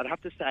I'd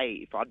have to say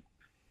if I'd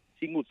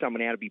singled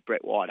someone out, it'd be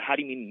Brett White. I had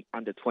him in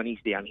under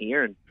 20s down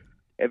here, and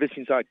ever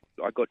since I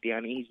got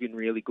down here, he's been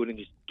really good in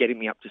just getting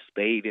me up to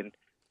speed. And,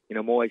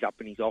 I'm always up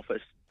in his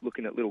office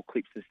looking at little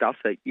clips and stuff.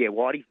 So,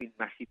 Whitey's been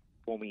massive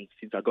for me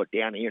since I got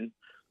down here. And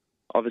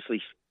obviously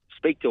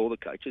speak to all the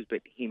coaches, but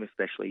him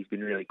especially, he's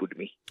been really good to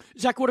me.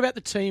 Zach, what about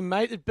the team,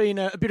 mate? It's been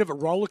a bit of a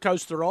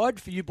rollercoaster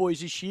ride for you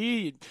boys this year.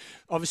 You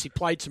obviously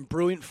played some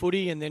brilliant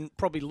footy and then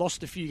probably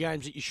lost a few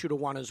games that you should have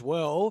won as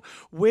well.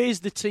 Where's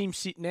the team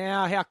sit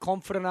now? How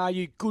confident are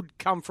you? Good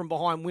come from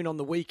behind win on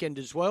the weekend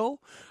as well.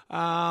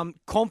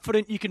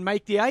 Confident you can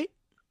make the 8?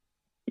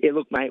 Yeah,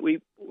 look, mate, we're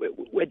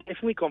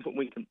definitely confident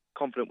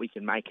we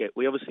can make it.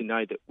 We obviously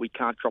know that we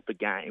can't drop a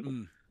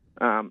game.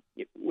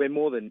 We're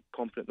more than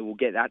confident that we'll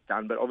get that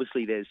done, but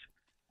obviously there's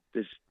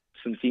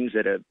some things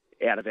that are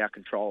out of our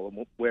control,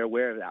 and we're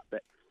aware of that.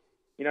 But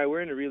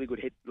we're in a really good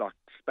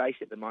space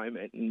at the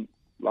moment, and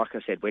like I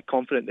said, we're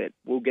confident that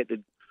we'll get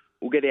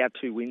our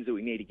 2 wins that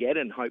we need to get,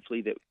 and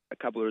hopefully that a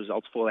couple of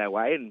results fall our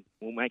way, and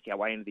we'll make our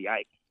way into the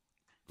 8.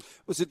 It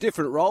was a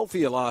different role for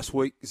you last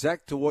week,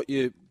 Zach, to what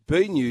you've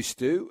been used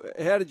to.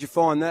 How did you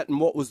find that, and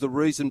what was the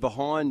reason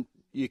behind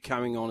you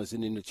coming on as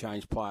an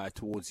interchange player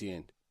towards the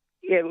end?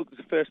 Yeah, look, it's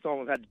the first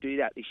time I've had to do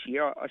that this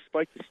year. I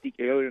spoke to Stick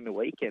earlier in the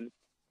week, and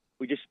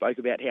we just spoke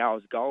about how I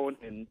was going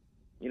and,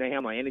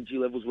 how my energy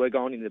levels were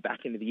going in the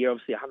back end of the year.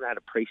 Obviously, I haven't had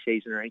a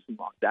pre-season or anything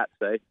like that,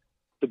 so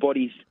the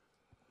body's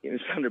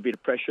it's under a bit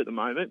of pressure at the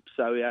moment.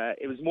 So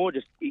it was more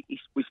just,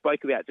 we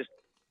spoke about just,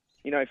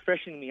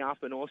 freshening me up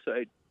and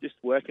also just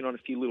working on a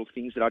few little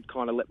things that I'd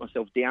kind of let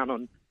myself down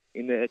on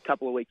in the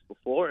couple of weeks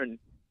before. And,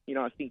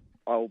 I think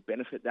I'll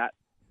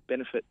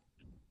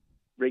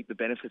reap the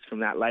benefits from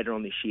that later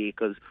on this year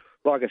because,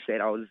 like I said,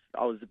 I was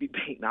a bit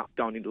beaten up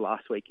going into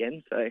last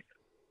weekend. So,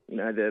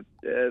 the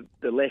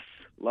less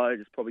load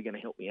is probably going to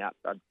help me out,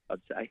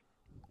 I'd say.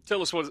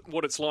 Tell us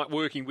what it's like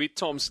working with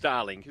Tom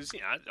Starling, because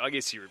I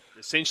guess you're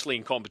essentially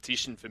in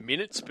competition for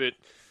minutes, but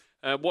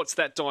what's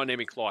that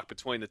dynamic like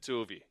between the two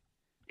of you?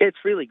 Yeah,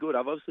 it's really good.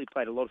 I've obviously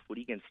played a lot of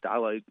footy against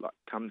Starlo,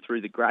 coming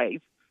through the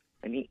grades,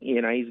 and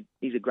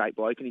he's a great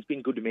bloke, and he's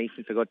been good to me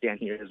since I got down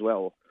here as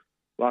well.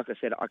 Like I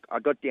said, I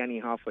got down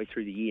here halfway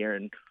through the year,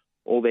 and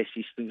all their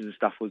systems and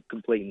stuff was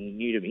completely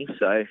new to me.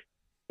 So,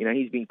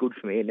 he's been good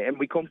for me, and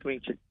we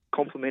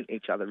complement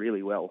each other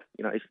really well.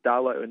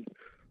 Starlo and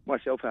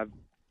myself our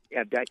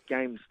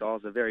game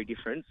styles are very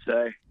different.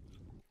 So,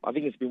 I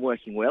think it's been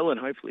working well, and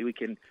hopefully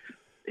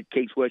it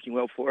keeps working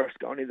well for us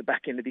going into the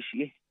back end of this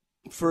year.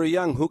 For a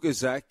young hooker,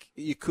 Zach,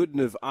 you couldn't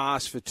have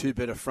asked for 2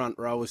 better front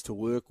rowers to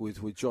work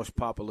with Josh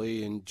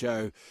Papali and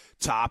Joe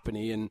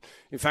Tarpany. And,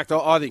 in fact,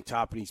 I think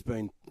Tarpany's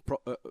been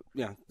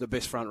the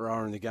best front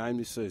rower in the game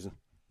this season.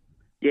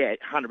 Yeah,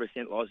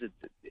 100%, Loz.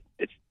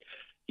 It's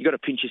you got to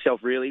pinch yourself,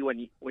 really,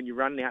 when you're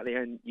running out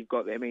there and you've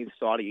got them either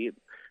side of you. It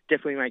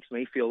definitely makes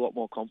me feel a lot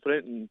more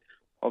confident. And,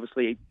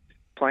 obviously,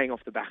 playing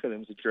off the back of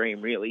them is a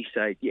dream, really.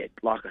 So, yeah,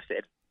 like I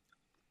said,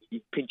 you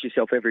pinch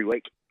yourself every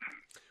week.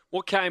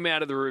 What came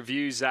out of the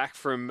review, Zach,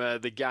 from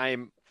the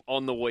game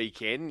on the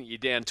weekend? You're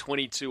down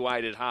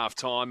 22-8 at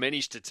half-time,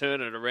 managed to turn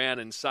it around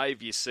and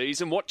save your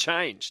season. What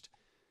changed?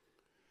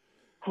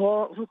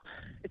 Oh, look,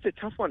 it's a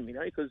tough one,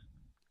 because,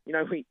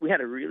 we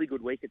had a really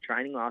good week of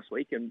training last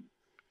week and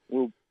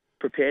we were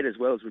prepared as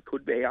well as we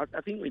could be. I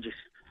think we just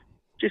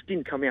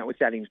didn't come out with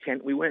that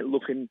intent. We weren't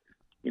looking,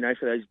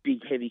 for those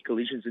big, heavy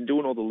collisions and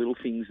doing all the little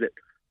things that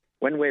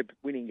when we're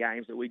winning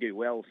games that we do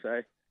well.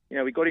 So,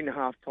 we got into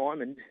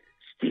half-time and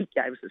Stink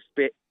gave us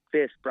a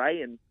fair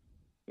spray, and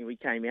we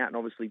came out and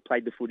obviously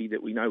played the footy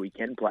that we know we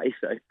can play.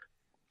 So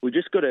we're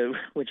just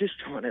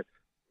trying to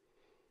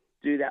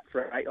do that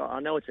for I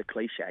know it's a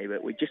cliche,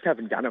 but we just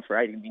haven't done it for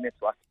 80 minutes.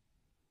 Like,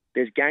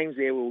 there's games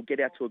there where we'll get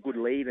out to a good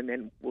lead and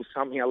then we'll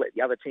somehow let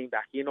the other team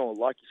back in, or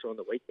like you saw on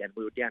the weekend,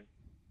 we were down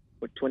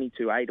with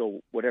 22-8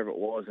 or whatever it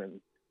was, and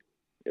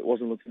it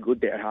wasn't looking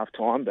good there at half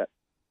time. But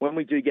when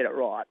we do get it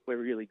right, we're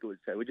really good.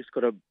 So we just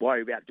got to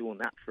worry about doing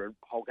that for a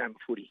whole game of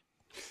footy.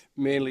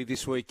 Manly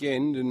this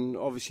weekend, and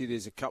obviously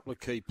there's a couple of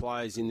key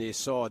players in their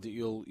side that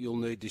you'll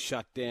need to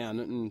shut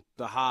down, and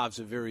the halves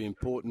are very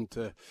important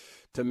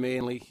to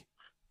Manly.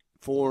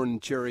 Four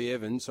and Cherry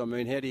Evans. I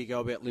mean, how do you go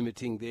about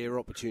limiting their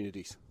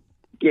opportunities?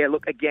 Yeah,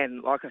 look,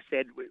 again, like I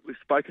said, we've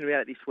spoken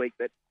about it this week,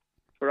 but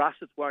for us,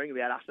 it's worrying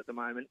about us at the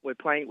moment. We're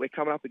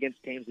coming up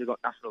against teams who've got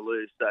nothing to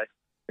lose, so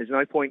there's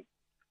no point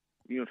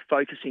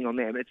focusing on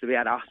them. It's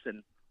about us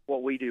and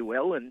what we do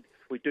well, and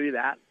if we do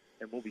that,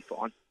 then we'll be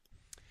fine.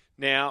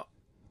 Now,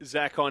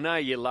 Zach, I know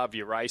you love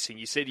your racing.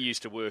 You said you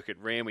used to work at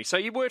Ramway. So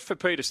you worked for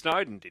Peter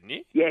Snowden, didn't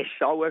you? Yes,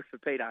 I worked for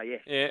Peter, yeah.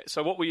 Yeah,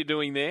 so what were you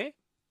doing there?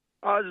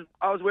 I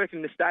was working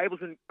in the stables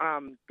and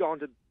going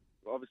to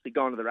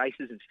the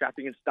races and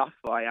strapping and stuff.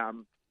 I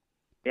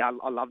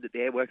loved it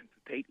there, working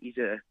for Pete. He's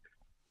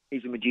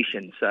a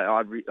magician, so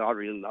I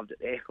really loved it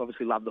there.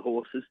 Obviously loved the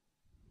horses.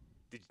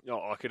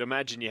 I could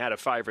imagine you had a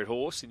favourite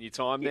horse in your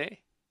time there?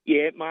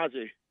 Yeah,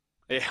 Marzu.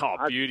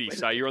 Yeah, beauty.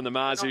 So you're on the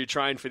Marzu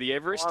train for the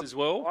Everest as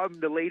well? I'm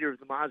the leader of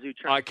the Marzu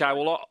train. Okay,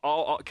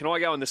 well, can I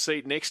go in the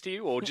seat next to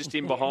you or just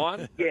in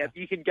behind? Yeah,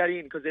 you can get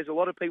in because there's a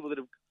lot of people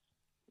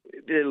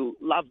that'll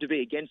love to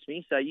be against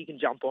me, so you can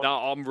jump on. No,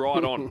 I'm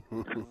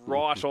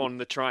right on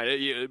the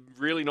train.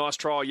 Really nice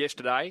trial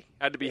yesterday.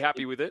 Had to be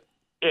happy with it.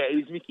 Yeah, it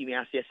was Mickey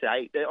Mouse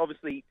yesterday.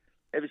 Obviously,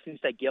 ever since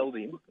they gelled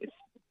him, it's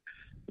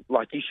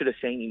like you should have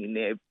seen him in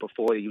there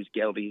before he was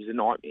gelled. He was a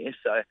nightmare,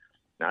 so...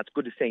 No, it's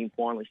good to see him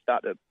finally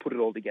start to put it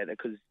all together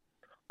because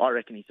I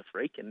reckon he's a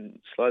freak and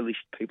slowly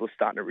people are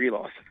starting to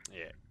realise.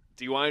 Yeah.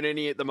 Do you own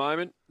any at the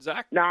moment,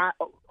 Zach? Nah,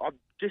 I'm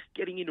just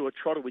getting into a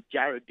trotter with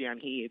Jared down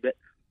here, but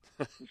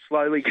I'm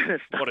slowly going to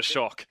start. What a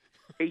shock.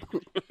 He's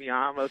pushing my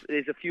arm.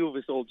 There's a few of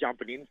us all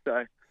jumping in,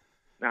 so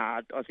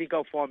I think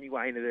I'll find my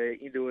way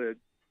into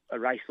a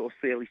racehorse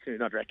fairly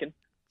soon, I'd reckon.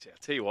 I'll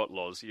tell you what,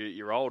 Loz,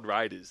 your old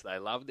Raiders, they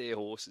love their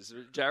horses.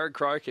 Jared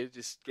Croker,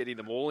 just getting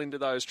them all into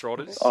those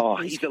trotters. Oh,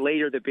 he's the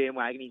leader of the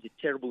bandwagon. He's a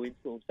terrible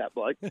influence, that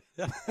bloke.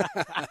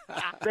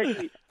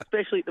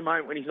 especially at the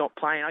moment when he's not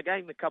playing. I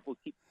gave him a couple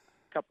of tips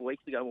a couple of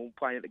weeks ago when we were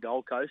playing at the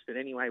Gold Coast. And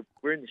anyway,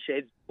 we're in the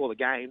sheds before the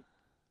game,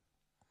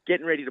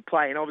 getting ready to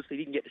play, and obviously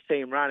didn't get to see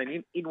him run.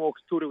 And in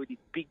walks Tuta with his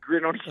big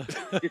grin on his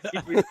face, just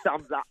gives me a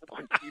thumbs up.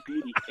 On you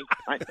beauty.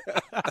 Thanks,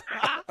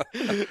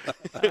 mate.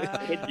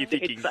 You're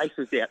thinking, face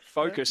was out.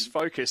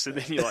 Focus, and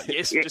then you're like,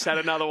 yes, just had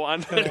another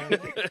one.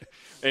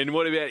 And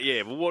what about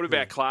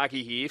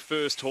Clarkey here,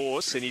 first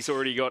horse, and he's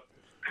already got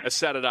a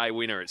Saturday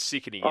winner. It's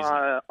sickening, isn't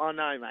it? I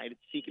know, mate.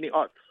 It's sickening.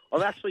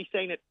 I've actually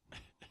seen it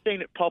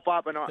pop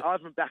up, and I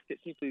haven't backed it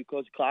simply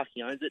because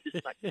Clarkey owns it.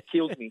 It just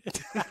kills me.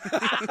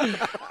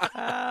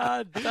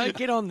 Don't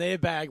get on their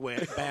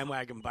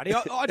bandwagon, buddy.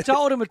 I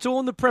told him it's all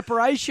in the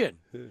preparation.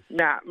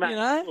 Nah,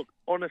 mate. Look,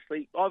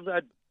 honestly, I've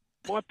had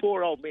my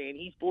poor old man.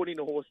 He's bought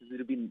into horses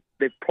that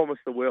they've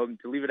promised the world and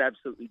delivered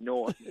absolutely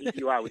naught. Here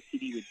you are with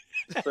City with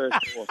the first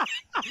horse.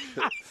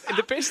 And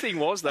the best thing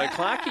was, though,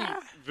 Clarkey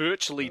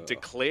virtually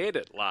declared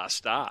it last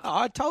start.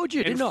 I told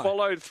you, didn't I? And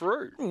followed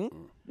through.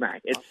 Mm-hmm.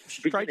 Mate, it's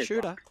straight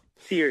shooter.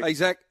 Seriously. Hey,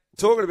 Zach,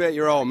 talking about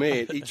your old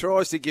man, he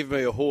tries to give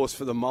me a horse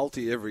for the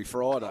multi every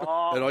Friday,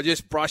 and I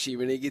just brush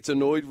him and he gets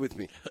annoyed with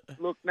me.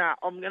 Look,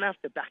 I'm going to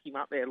have to back him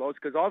up there, Loz,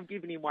 because I've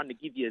given him one to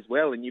give you as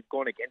well, and you've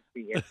gone against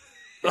me.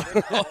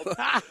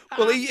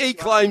 Well, he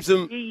claims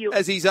them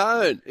as his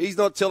own. He's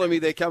not telling me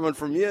they're coming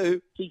from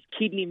you. He's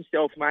kidding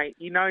himself, mate.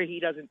 You know he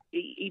doesn't.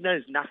 He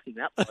knows nothing,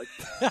 that bloke.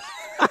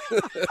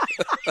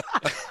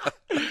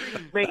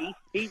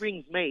 He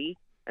rings me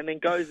and then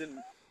goes and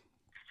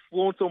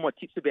flaunts all my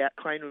tips about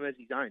claiming him as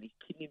his own. He's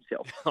kidding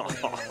himself.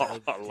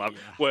 I love it.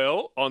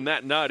 Well, on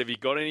that note, have you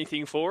got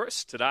anything for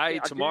us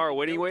today, tomorrow,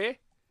 anywhere?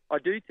 I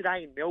do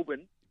today in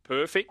Melbourne.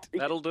 Perfect.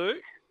 That'll do.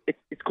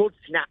 It's called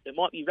Snap. It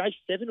might be race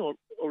 7 or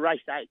race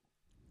 8.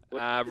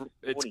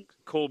 It's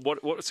called,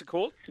 what's it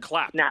called?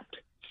 Clap.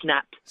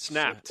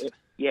 Snapped.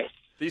 Yes.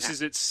 This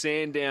is at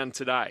Sandown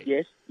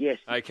today. Yes.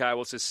 Okay,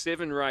 well, it's a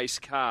 7-race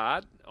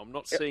card. I'm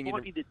not seeing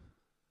it.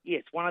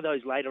 It's one of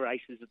those later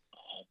races.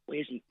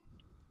 Where's he?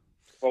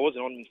 If I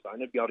wasn't on my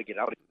phone, I'd be able to get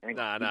out.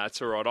 No,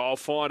 it's all right. I'll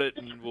find it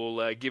and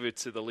we'll give it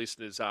to the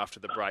listeners after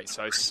the break.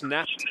 So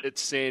Snapped at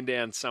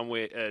Sandown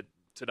somewhere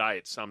today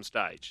at some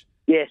stage.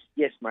 Yes,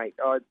 mate.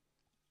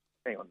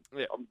 Hang on.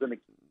 Yeah. I'm gonna.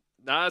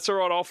 No, it's all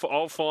right.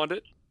 I'll find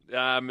it.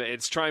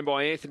 It's trained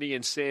by Anthony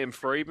and Sam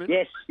Friedman.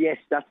 Yes,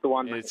 that's the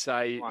one. It's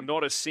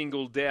not a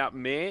single doubt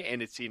mare,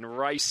 and it's in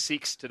race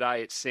 6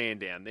 today at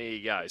Sandown. There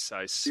you go.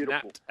 So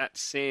Snapped at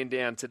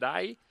Sandown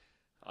today.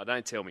 Oh,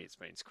 don't tell me it's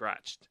been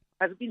scratched.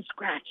 Has it been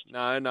scratched?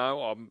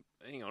 No.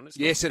 Hang on.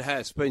 Yes, it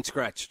has been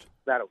scratched.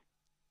 That'll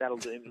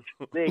do me.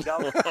 There you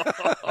go.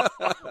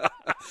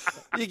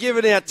 You're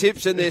giving out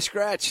tips and they're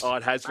scratched. Oh,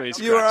 it has been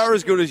scratched. You are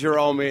as good as your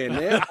old man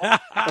now.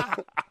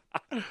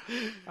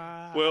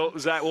 Well,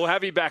 Zach, we'll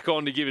have you back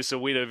on to give us a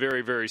winner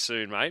very, very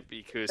soon, mate,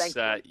 because Thanks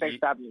for you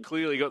having me.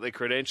 clearly got the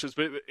credentials.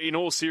 But in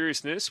all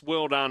seriousness,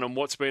 well done on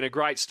what's been a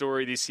great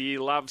story this year.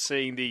 Love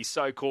seeing the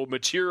so-called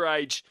mature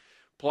age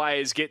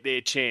players get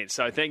their chance.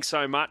 So thanks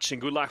so much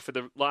and good luck for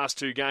the last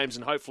two games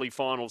and hopefully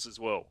finals as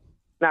well.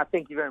 No,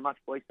 thank you very much,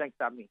 boys. Thanks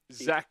for having me.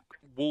 Zach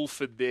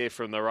Woolford there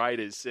from the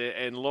Raiders.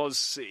 And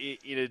Loz,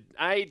 in an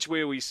age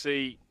where we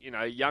see,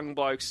 young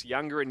blokes,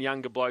 younger and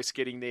younger blokes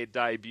getting their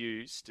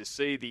debuts, to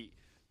see the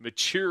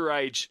mature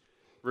age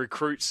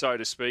recruits, so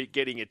to speak,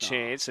 getting a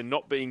chance and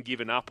not being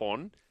given up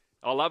on,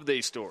 I love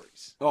these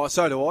stories. Oh,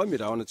 so do I,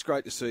 Middo, and it's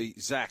great to see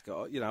Zach.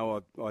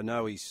 I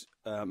know his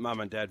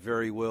mum and dad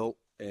very well,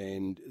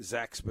 and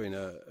Zach's been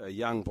a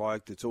young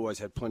bloke that's always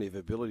had plenty of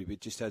ability, but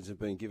just hasn't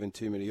been given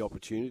too many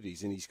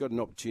opportunities. And he's got an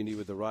opportunity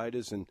with the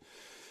Raiders, and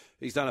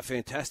he's done a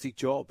fantastic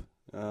job.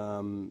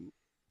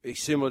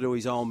 He's similar to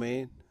his old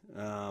man.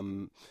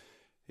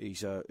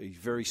 He's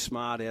very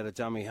smart out of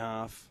dummy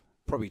half.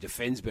 Probably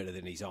defends better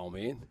than his old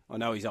man. I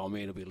know his old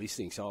man will be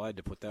listening, so I had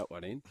to put that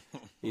one in.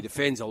 He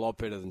defends a lot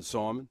better than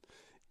Simon.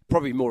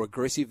 Probably more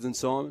aggressive than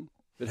Simon.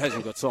 It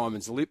hasn't got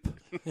Simon's lip.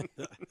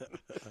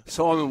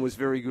 Simon was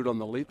very good on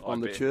the lip,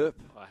 on the chirp.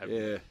 I have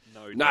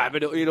no doubt. No,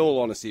 but in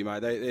all honesty,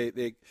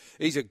 mate,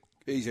 he's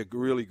a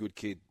really good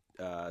kid,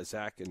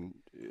 Zach, and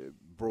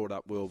brought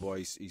up well by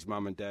his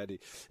mum and dad.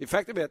 In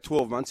fact, about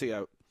 12 months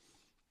ago,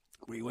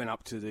 we went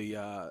up to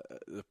the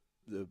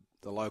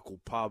local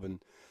pub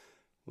and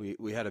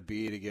we had a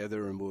beer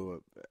together and we were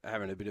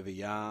having a bit of a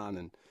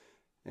yarn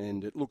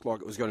and it looked like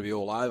it was going to be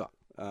all over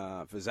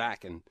for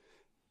Zach,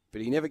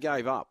 but he never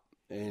gave up.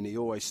 And he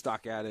always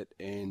stuck at it,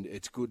 and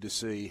it's good to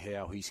see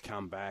how he's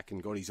come back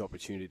and got his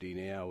opportunity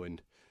now,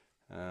 and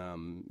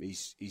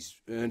he's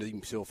earned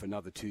himself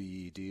another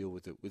 2-year deal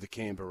with the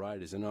Canberra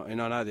Raiders, and I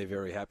know they're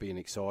very happy and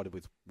excited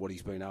with what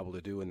he's been able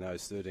to do in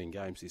those 13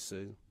 games this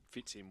season.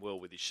 Fits in well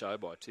with his show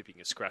by tipping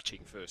a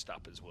scratching first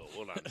up as well.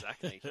 Well done, Zach.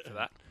 Thank you for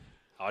that.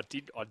 I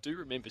do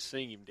remember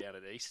seeing him down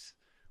at East.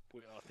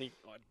 I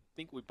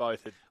think we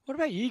both had. What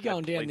about you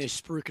going down there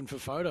spruiking for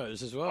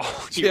photos as well?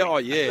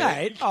 Yeah.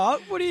 Mate,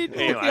 what are you doing?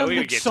 Anyway, You have a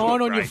big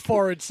sign on your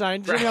forehead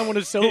saying, does anyone want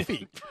a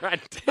selfie? Brad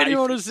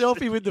Anyone want a Davidson.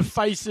 selfie with the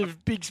face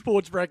of Big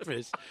Sports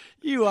Breakfast?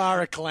 You are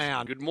a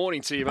clown. Good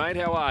morning to you, mate.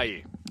 How are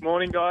you?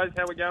 Morning, guys.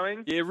 How we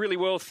going? Yeah, really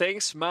well,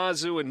 thanks.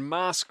 Marzu and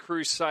Mask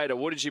Crusader.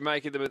 What did you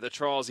make of them at the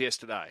trials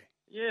yesterday?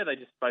 Yeah, they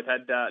just both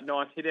had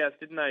nice hit-outs,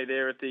 didn't they,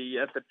 there at the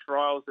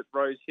trials at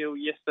Rose Hill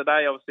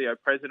yesterday. Obviously, our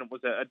president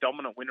was a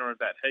dominant winner of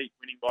that heat,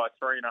 winning by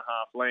 3.5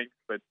 lengths,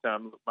 but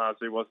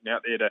Marzu wasn't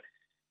out there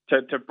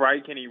to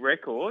break any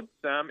records.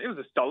 It was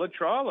a solid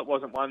trial. It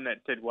wasn't one that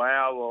said,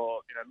 wow,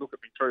 or look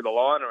at me through the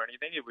line or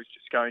anything. It was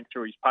just going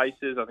through his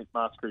paces. I think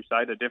Mask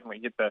Crusader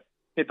definitely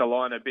hit the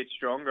line a bit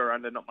stronger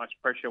under not much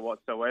pressure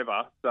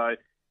whatsoever. So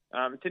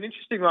it's an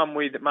interesting one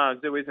with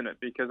Marzu, isn't it?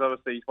 Because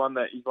obviously he's won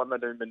the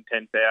Doomben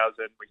 10,000.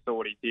 We saw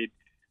what he did.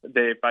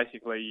 They're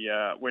basically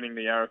winning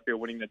the Arrowfield,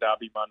 winning the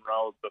Derby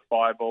Munro, the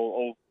Fireball,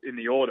 all in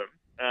the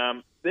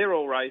autumn. They're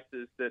all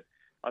races that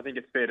I think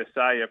it's fair to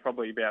say are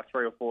probably about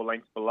 3 or 4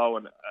 lengths below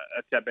a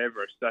Tab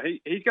Everest. So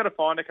he's got to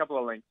find a couple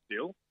of lengths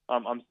still.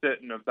 I'm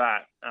certain of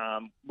that.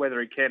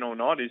 Whether he can or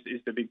not is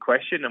the big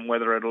question, and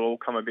whether it'll all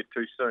come a bit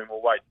too soon,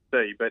 we'll wait to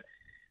see. But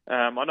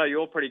I know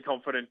you're pretty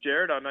confident,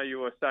 Jared. I know you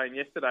were saying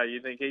yesterday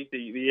you think he's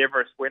the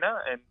Everest winner,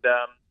 and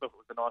look, it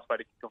was a nice way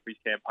to kick off his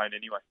campaign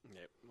anyway.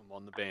 Yep, I'm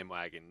on the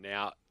bandwagon.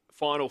 Now,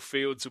 final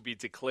fields will be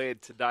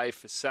declared today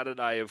for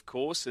Saturday, of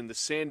course, and the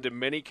San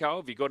Domenico.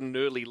 Have you got an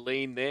early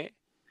lean there?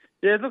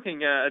 Yeah, it's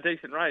looking a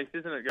decent race,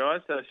 isn't it,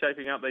 guys?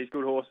 Shaping up these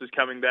good horses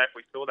coming back.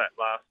 We saw that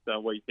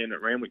last weekend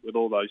at Randwick with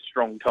all those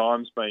strong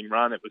times being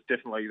run. It was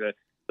definitely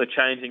the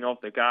changing of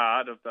the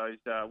guard of those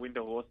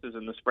winter horses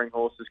and the spring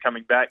horses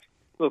coming back.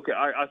 Look,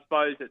 I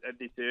suppose at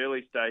this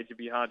early stage it'd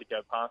be hard to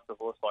go past a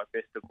horse like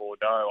Best of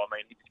Bordeaux. I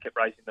mean, he just kept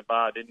racing the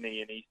bar, didn't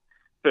he? In his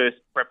first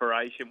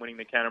preparation, winning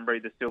the Canterbury,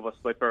 the Silver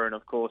Slipper, and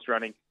of course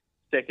running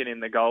second in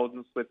the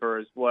Golden Slipper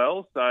as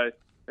well. So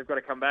they've got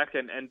to come back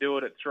and do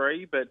it at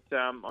 3, but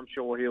I'm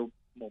sure he'll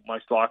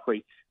most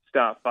likely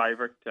start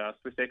favourite.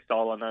 Swiss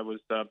Exile, I know,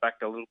 was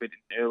backed a little bit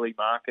in early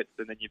markets,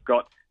 and then you've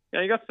got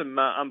some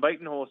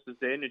unbeaten horses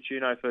there.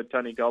 Netuno for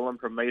Tony Golan,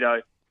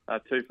 Prometo,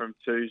 2 from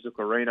 2.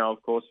 Zuccarino,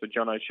 of course, for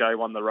John O'Shea,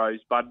 won the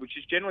Rosebud, which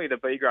is generally the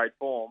B-grade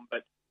form,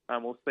 but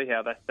we'll see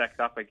how that stacks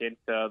up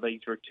against these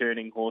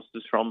returning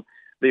horses from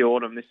the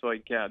autumn this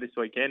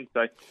weekend.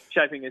 So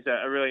shaping is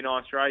a really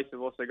nice race.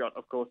 We've also got,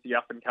 of course, the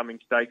up-and-coming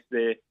stakes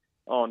there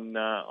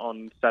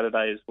on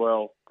Saturday as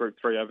well. Group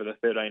 3 over the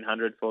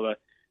 1,300 for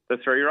the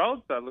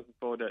 3-year-olds. So looking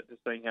forward to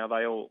seeing how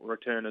they all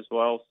return as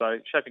well. So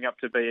shaping up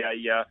to be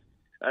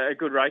a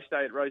good race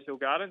day at Rosehill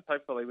Gardens.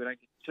 Hopefully we don't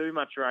get too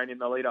much rain in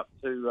the lead up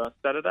to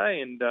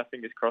Saturday, and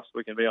fingers crossed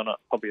we can be on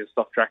probably a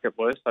soft track at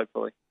worst,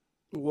 hopefully.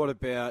 What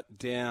about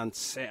down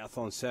south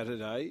on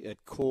Saturday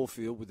at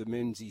Caulfield with the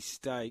Menzies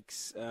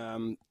Stakes?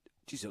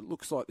 It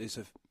looks like there's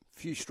a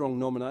few strong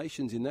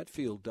nominations in that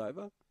field,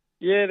 Dover.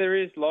 Yeah,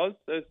 there is, Loz.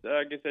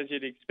 I guess as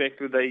you'd expect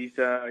with these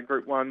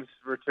Group 1s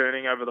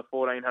returning over the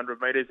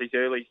 1,400 metres, these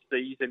early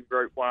season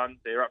Group 1s,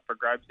 they're up for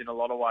grabs in a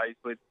lot of ways.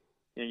 With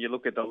you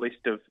look at the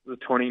list of the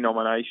 20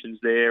 nominations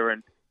there,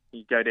 and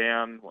you go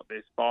down,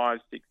 there's 5,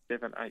 6,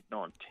 7, 8,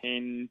 9,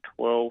 10,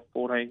 12,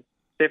 14,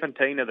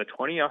 17 of the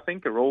 20, I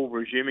think, are all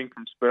resuming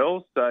from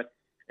spells. So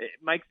it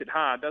makes it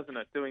hard, doesn't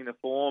it, doing the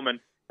form and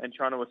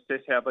trying to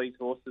assess how these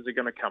horses are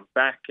going to come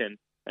back and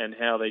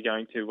how they're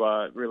going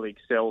to really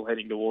excel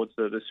heading towards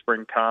the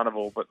spring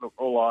carnival. But look,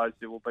 all eyes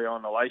will be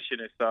on Elation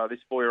if this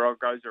 4-year-old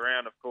goes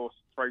around. Of course,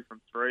 3 from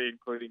 3,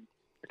 including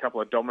a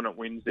couple of dominant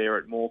wins there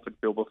at Woolford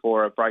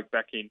before a break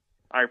back in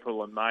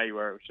April and May,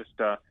 where it was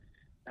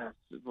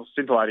just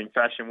scintillating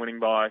fashion, winning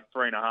by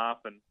 3.5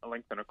 and a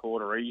length and a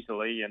quarter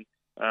easily. And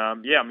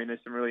there's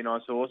some really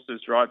nice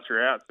horses right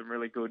throughout, some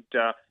really good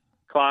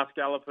class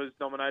gallopers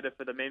nominated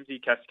for the Memsey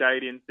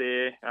Cascadians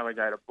there.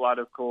 Alligator Blood,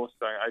 of course.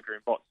 So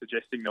Adrian Bott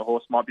suggesting the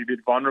horse might be a bit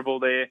vulnerable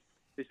there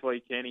this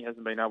weekend. He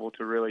hasn't been able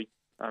to really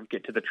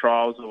get to the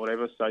trials or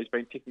whatever, so he's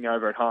been ticking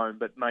over at home,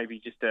 but maybe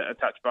just a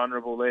touch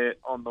vulnerable there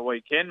on the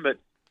weekend. But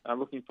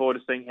looking forward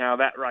to seeing how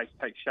that race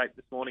takes shape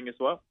this morning as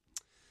well.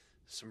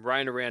 Some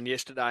rain around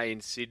yesterday in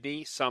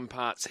Sydney, some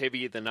parts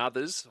heavier than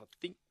others. I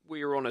think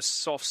we were on a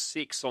soft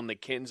 6 on the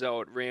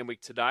Kenzo at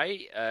Randwick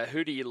today.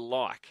 Who do you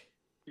like?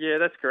 Yeah,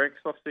 that's correct.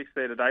 Soft 6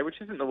 there today, which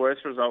isn't the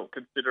worst result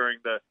considering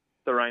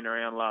the rain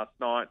around last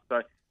night.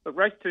 So, look,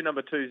 race 2,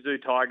 number 2, Zoo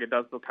Tiger,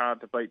 does look hard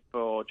to beat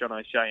for John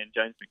O'Shea and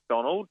James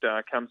McDonald.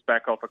 Comes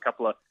back off a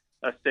couple of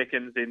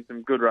seconds in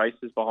some good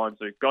races behind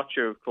Zoo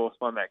Gotcha. Of course,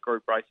 won that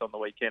group race on the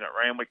weekend at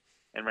Randwick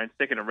and ran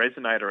second to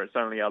Resonator its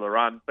only other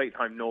run. Beat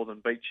home Northern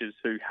Beaches,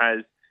 who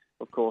has,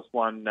 of course,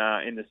 won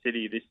in the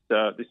city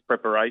this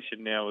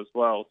preparation now as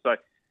well. So,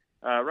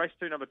 race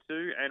 2, number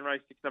 2, and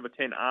race 6, number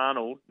 10,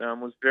 Arnold,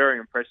 was very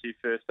impressive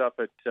first up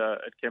at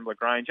Kembla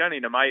Grange. Only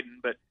in a maiden,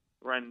 but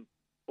ran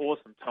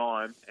awesome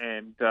time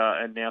and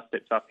now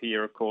steps up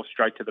here, of course,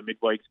 straight to the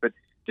midweeks. But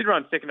did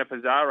run second to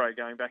Pizarro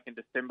going back in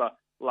December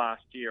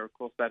last year. Of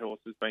course, that horse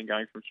has been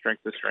going from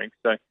strength to strength,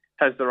 so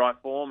has the right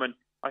form. And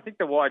I think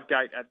the wide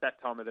gate at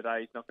that time of the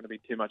day is not going to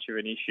be too much of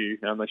an issue.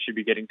 They should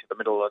be getting to the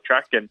middle of the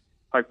track, and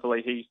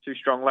hopefully he's too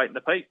strong late in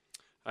the peak.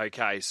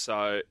 Okay,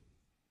 so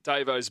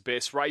Davo's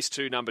best, race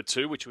 2, number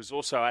 2, which was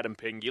also Adam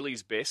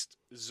Pengilly's best,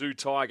 Zoo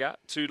Tiger,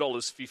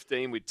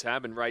 $2.15 with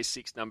tab, and race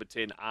 6, number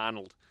 10,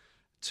 Arnold,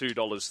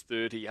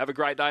 $2.30. Have a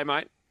great day,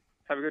 mate.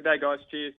 Have a good day, guys. Cheers.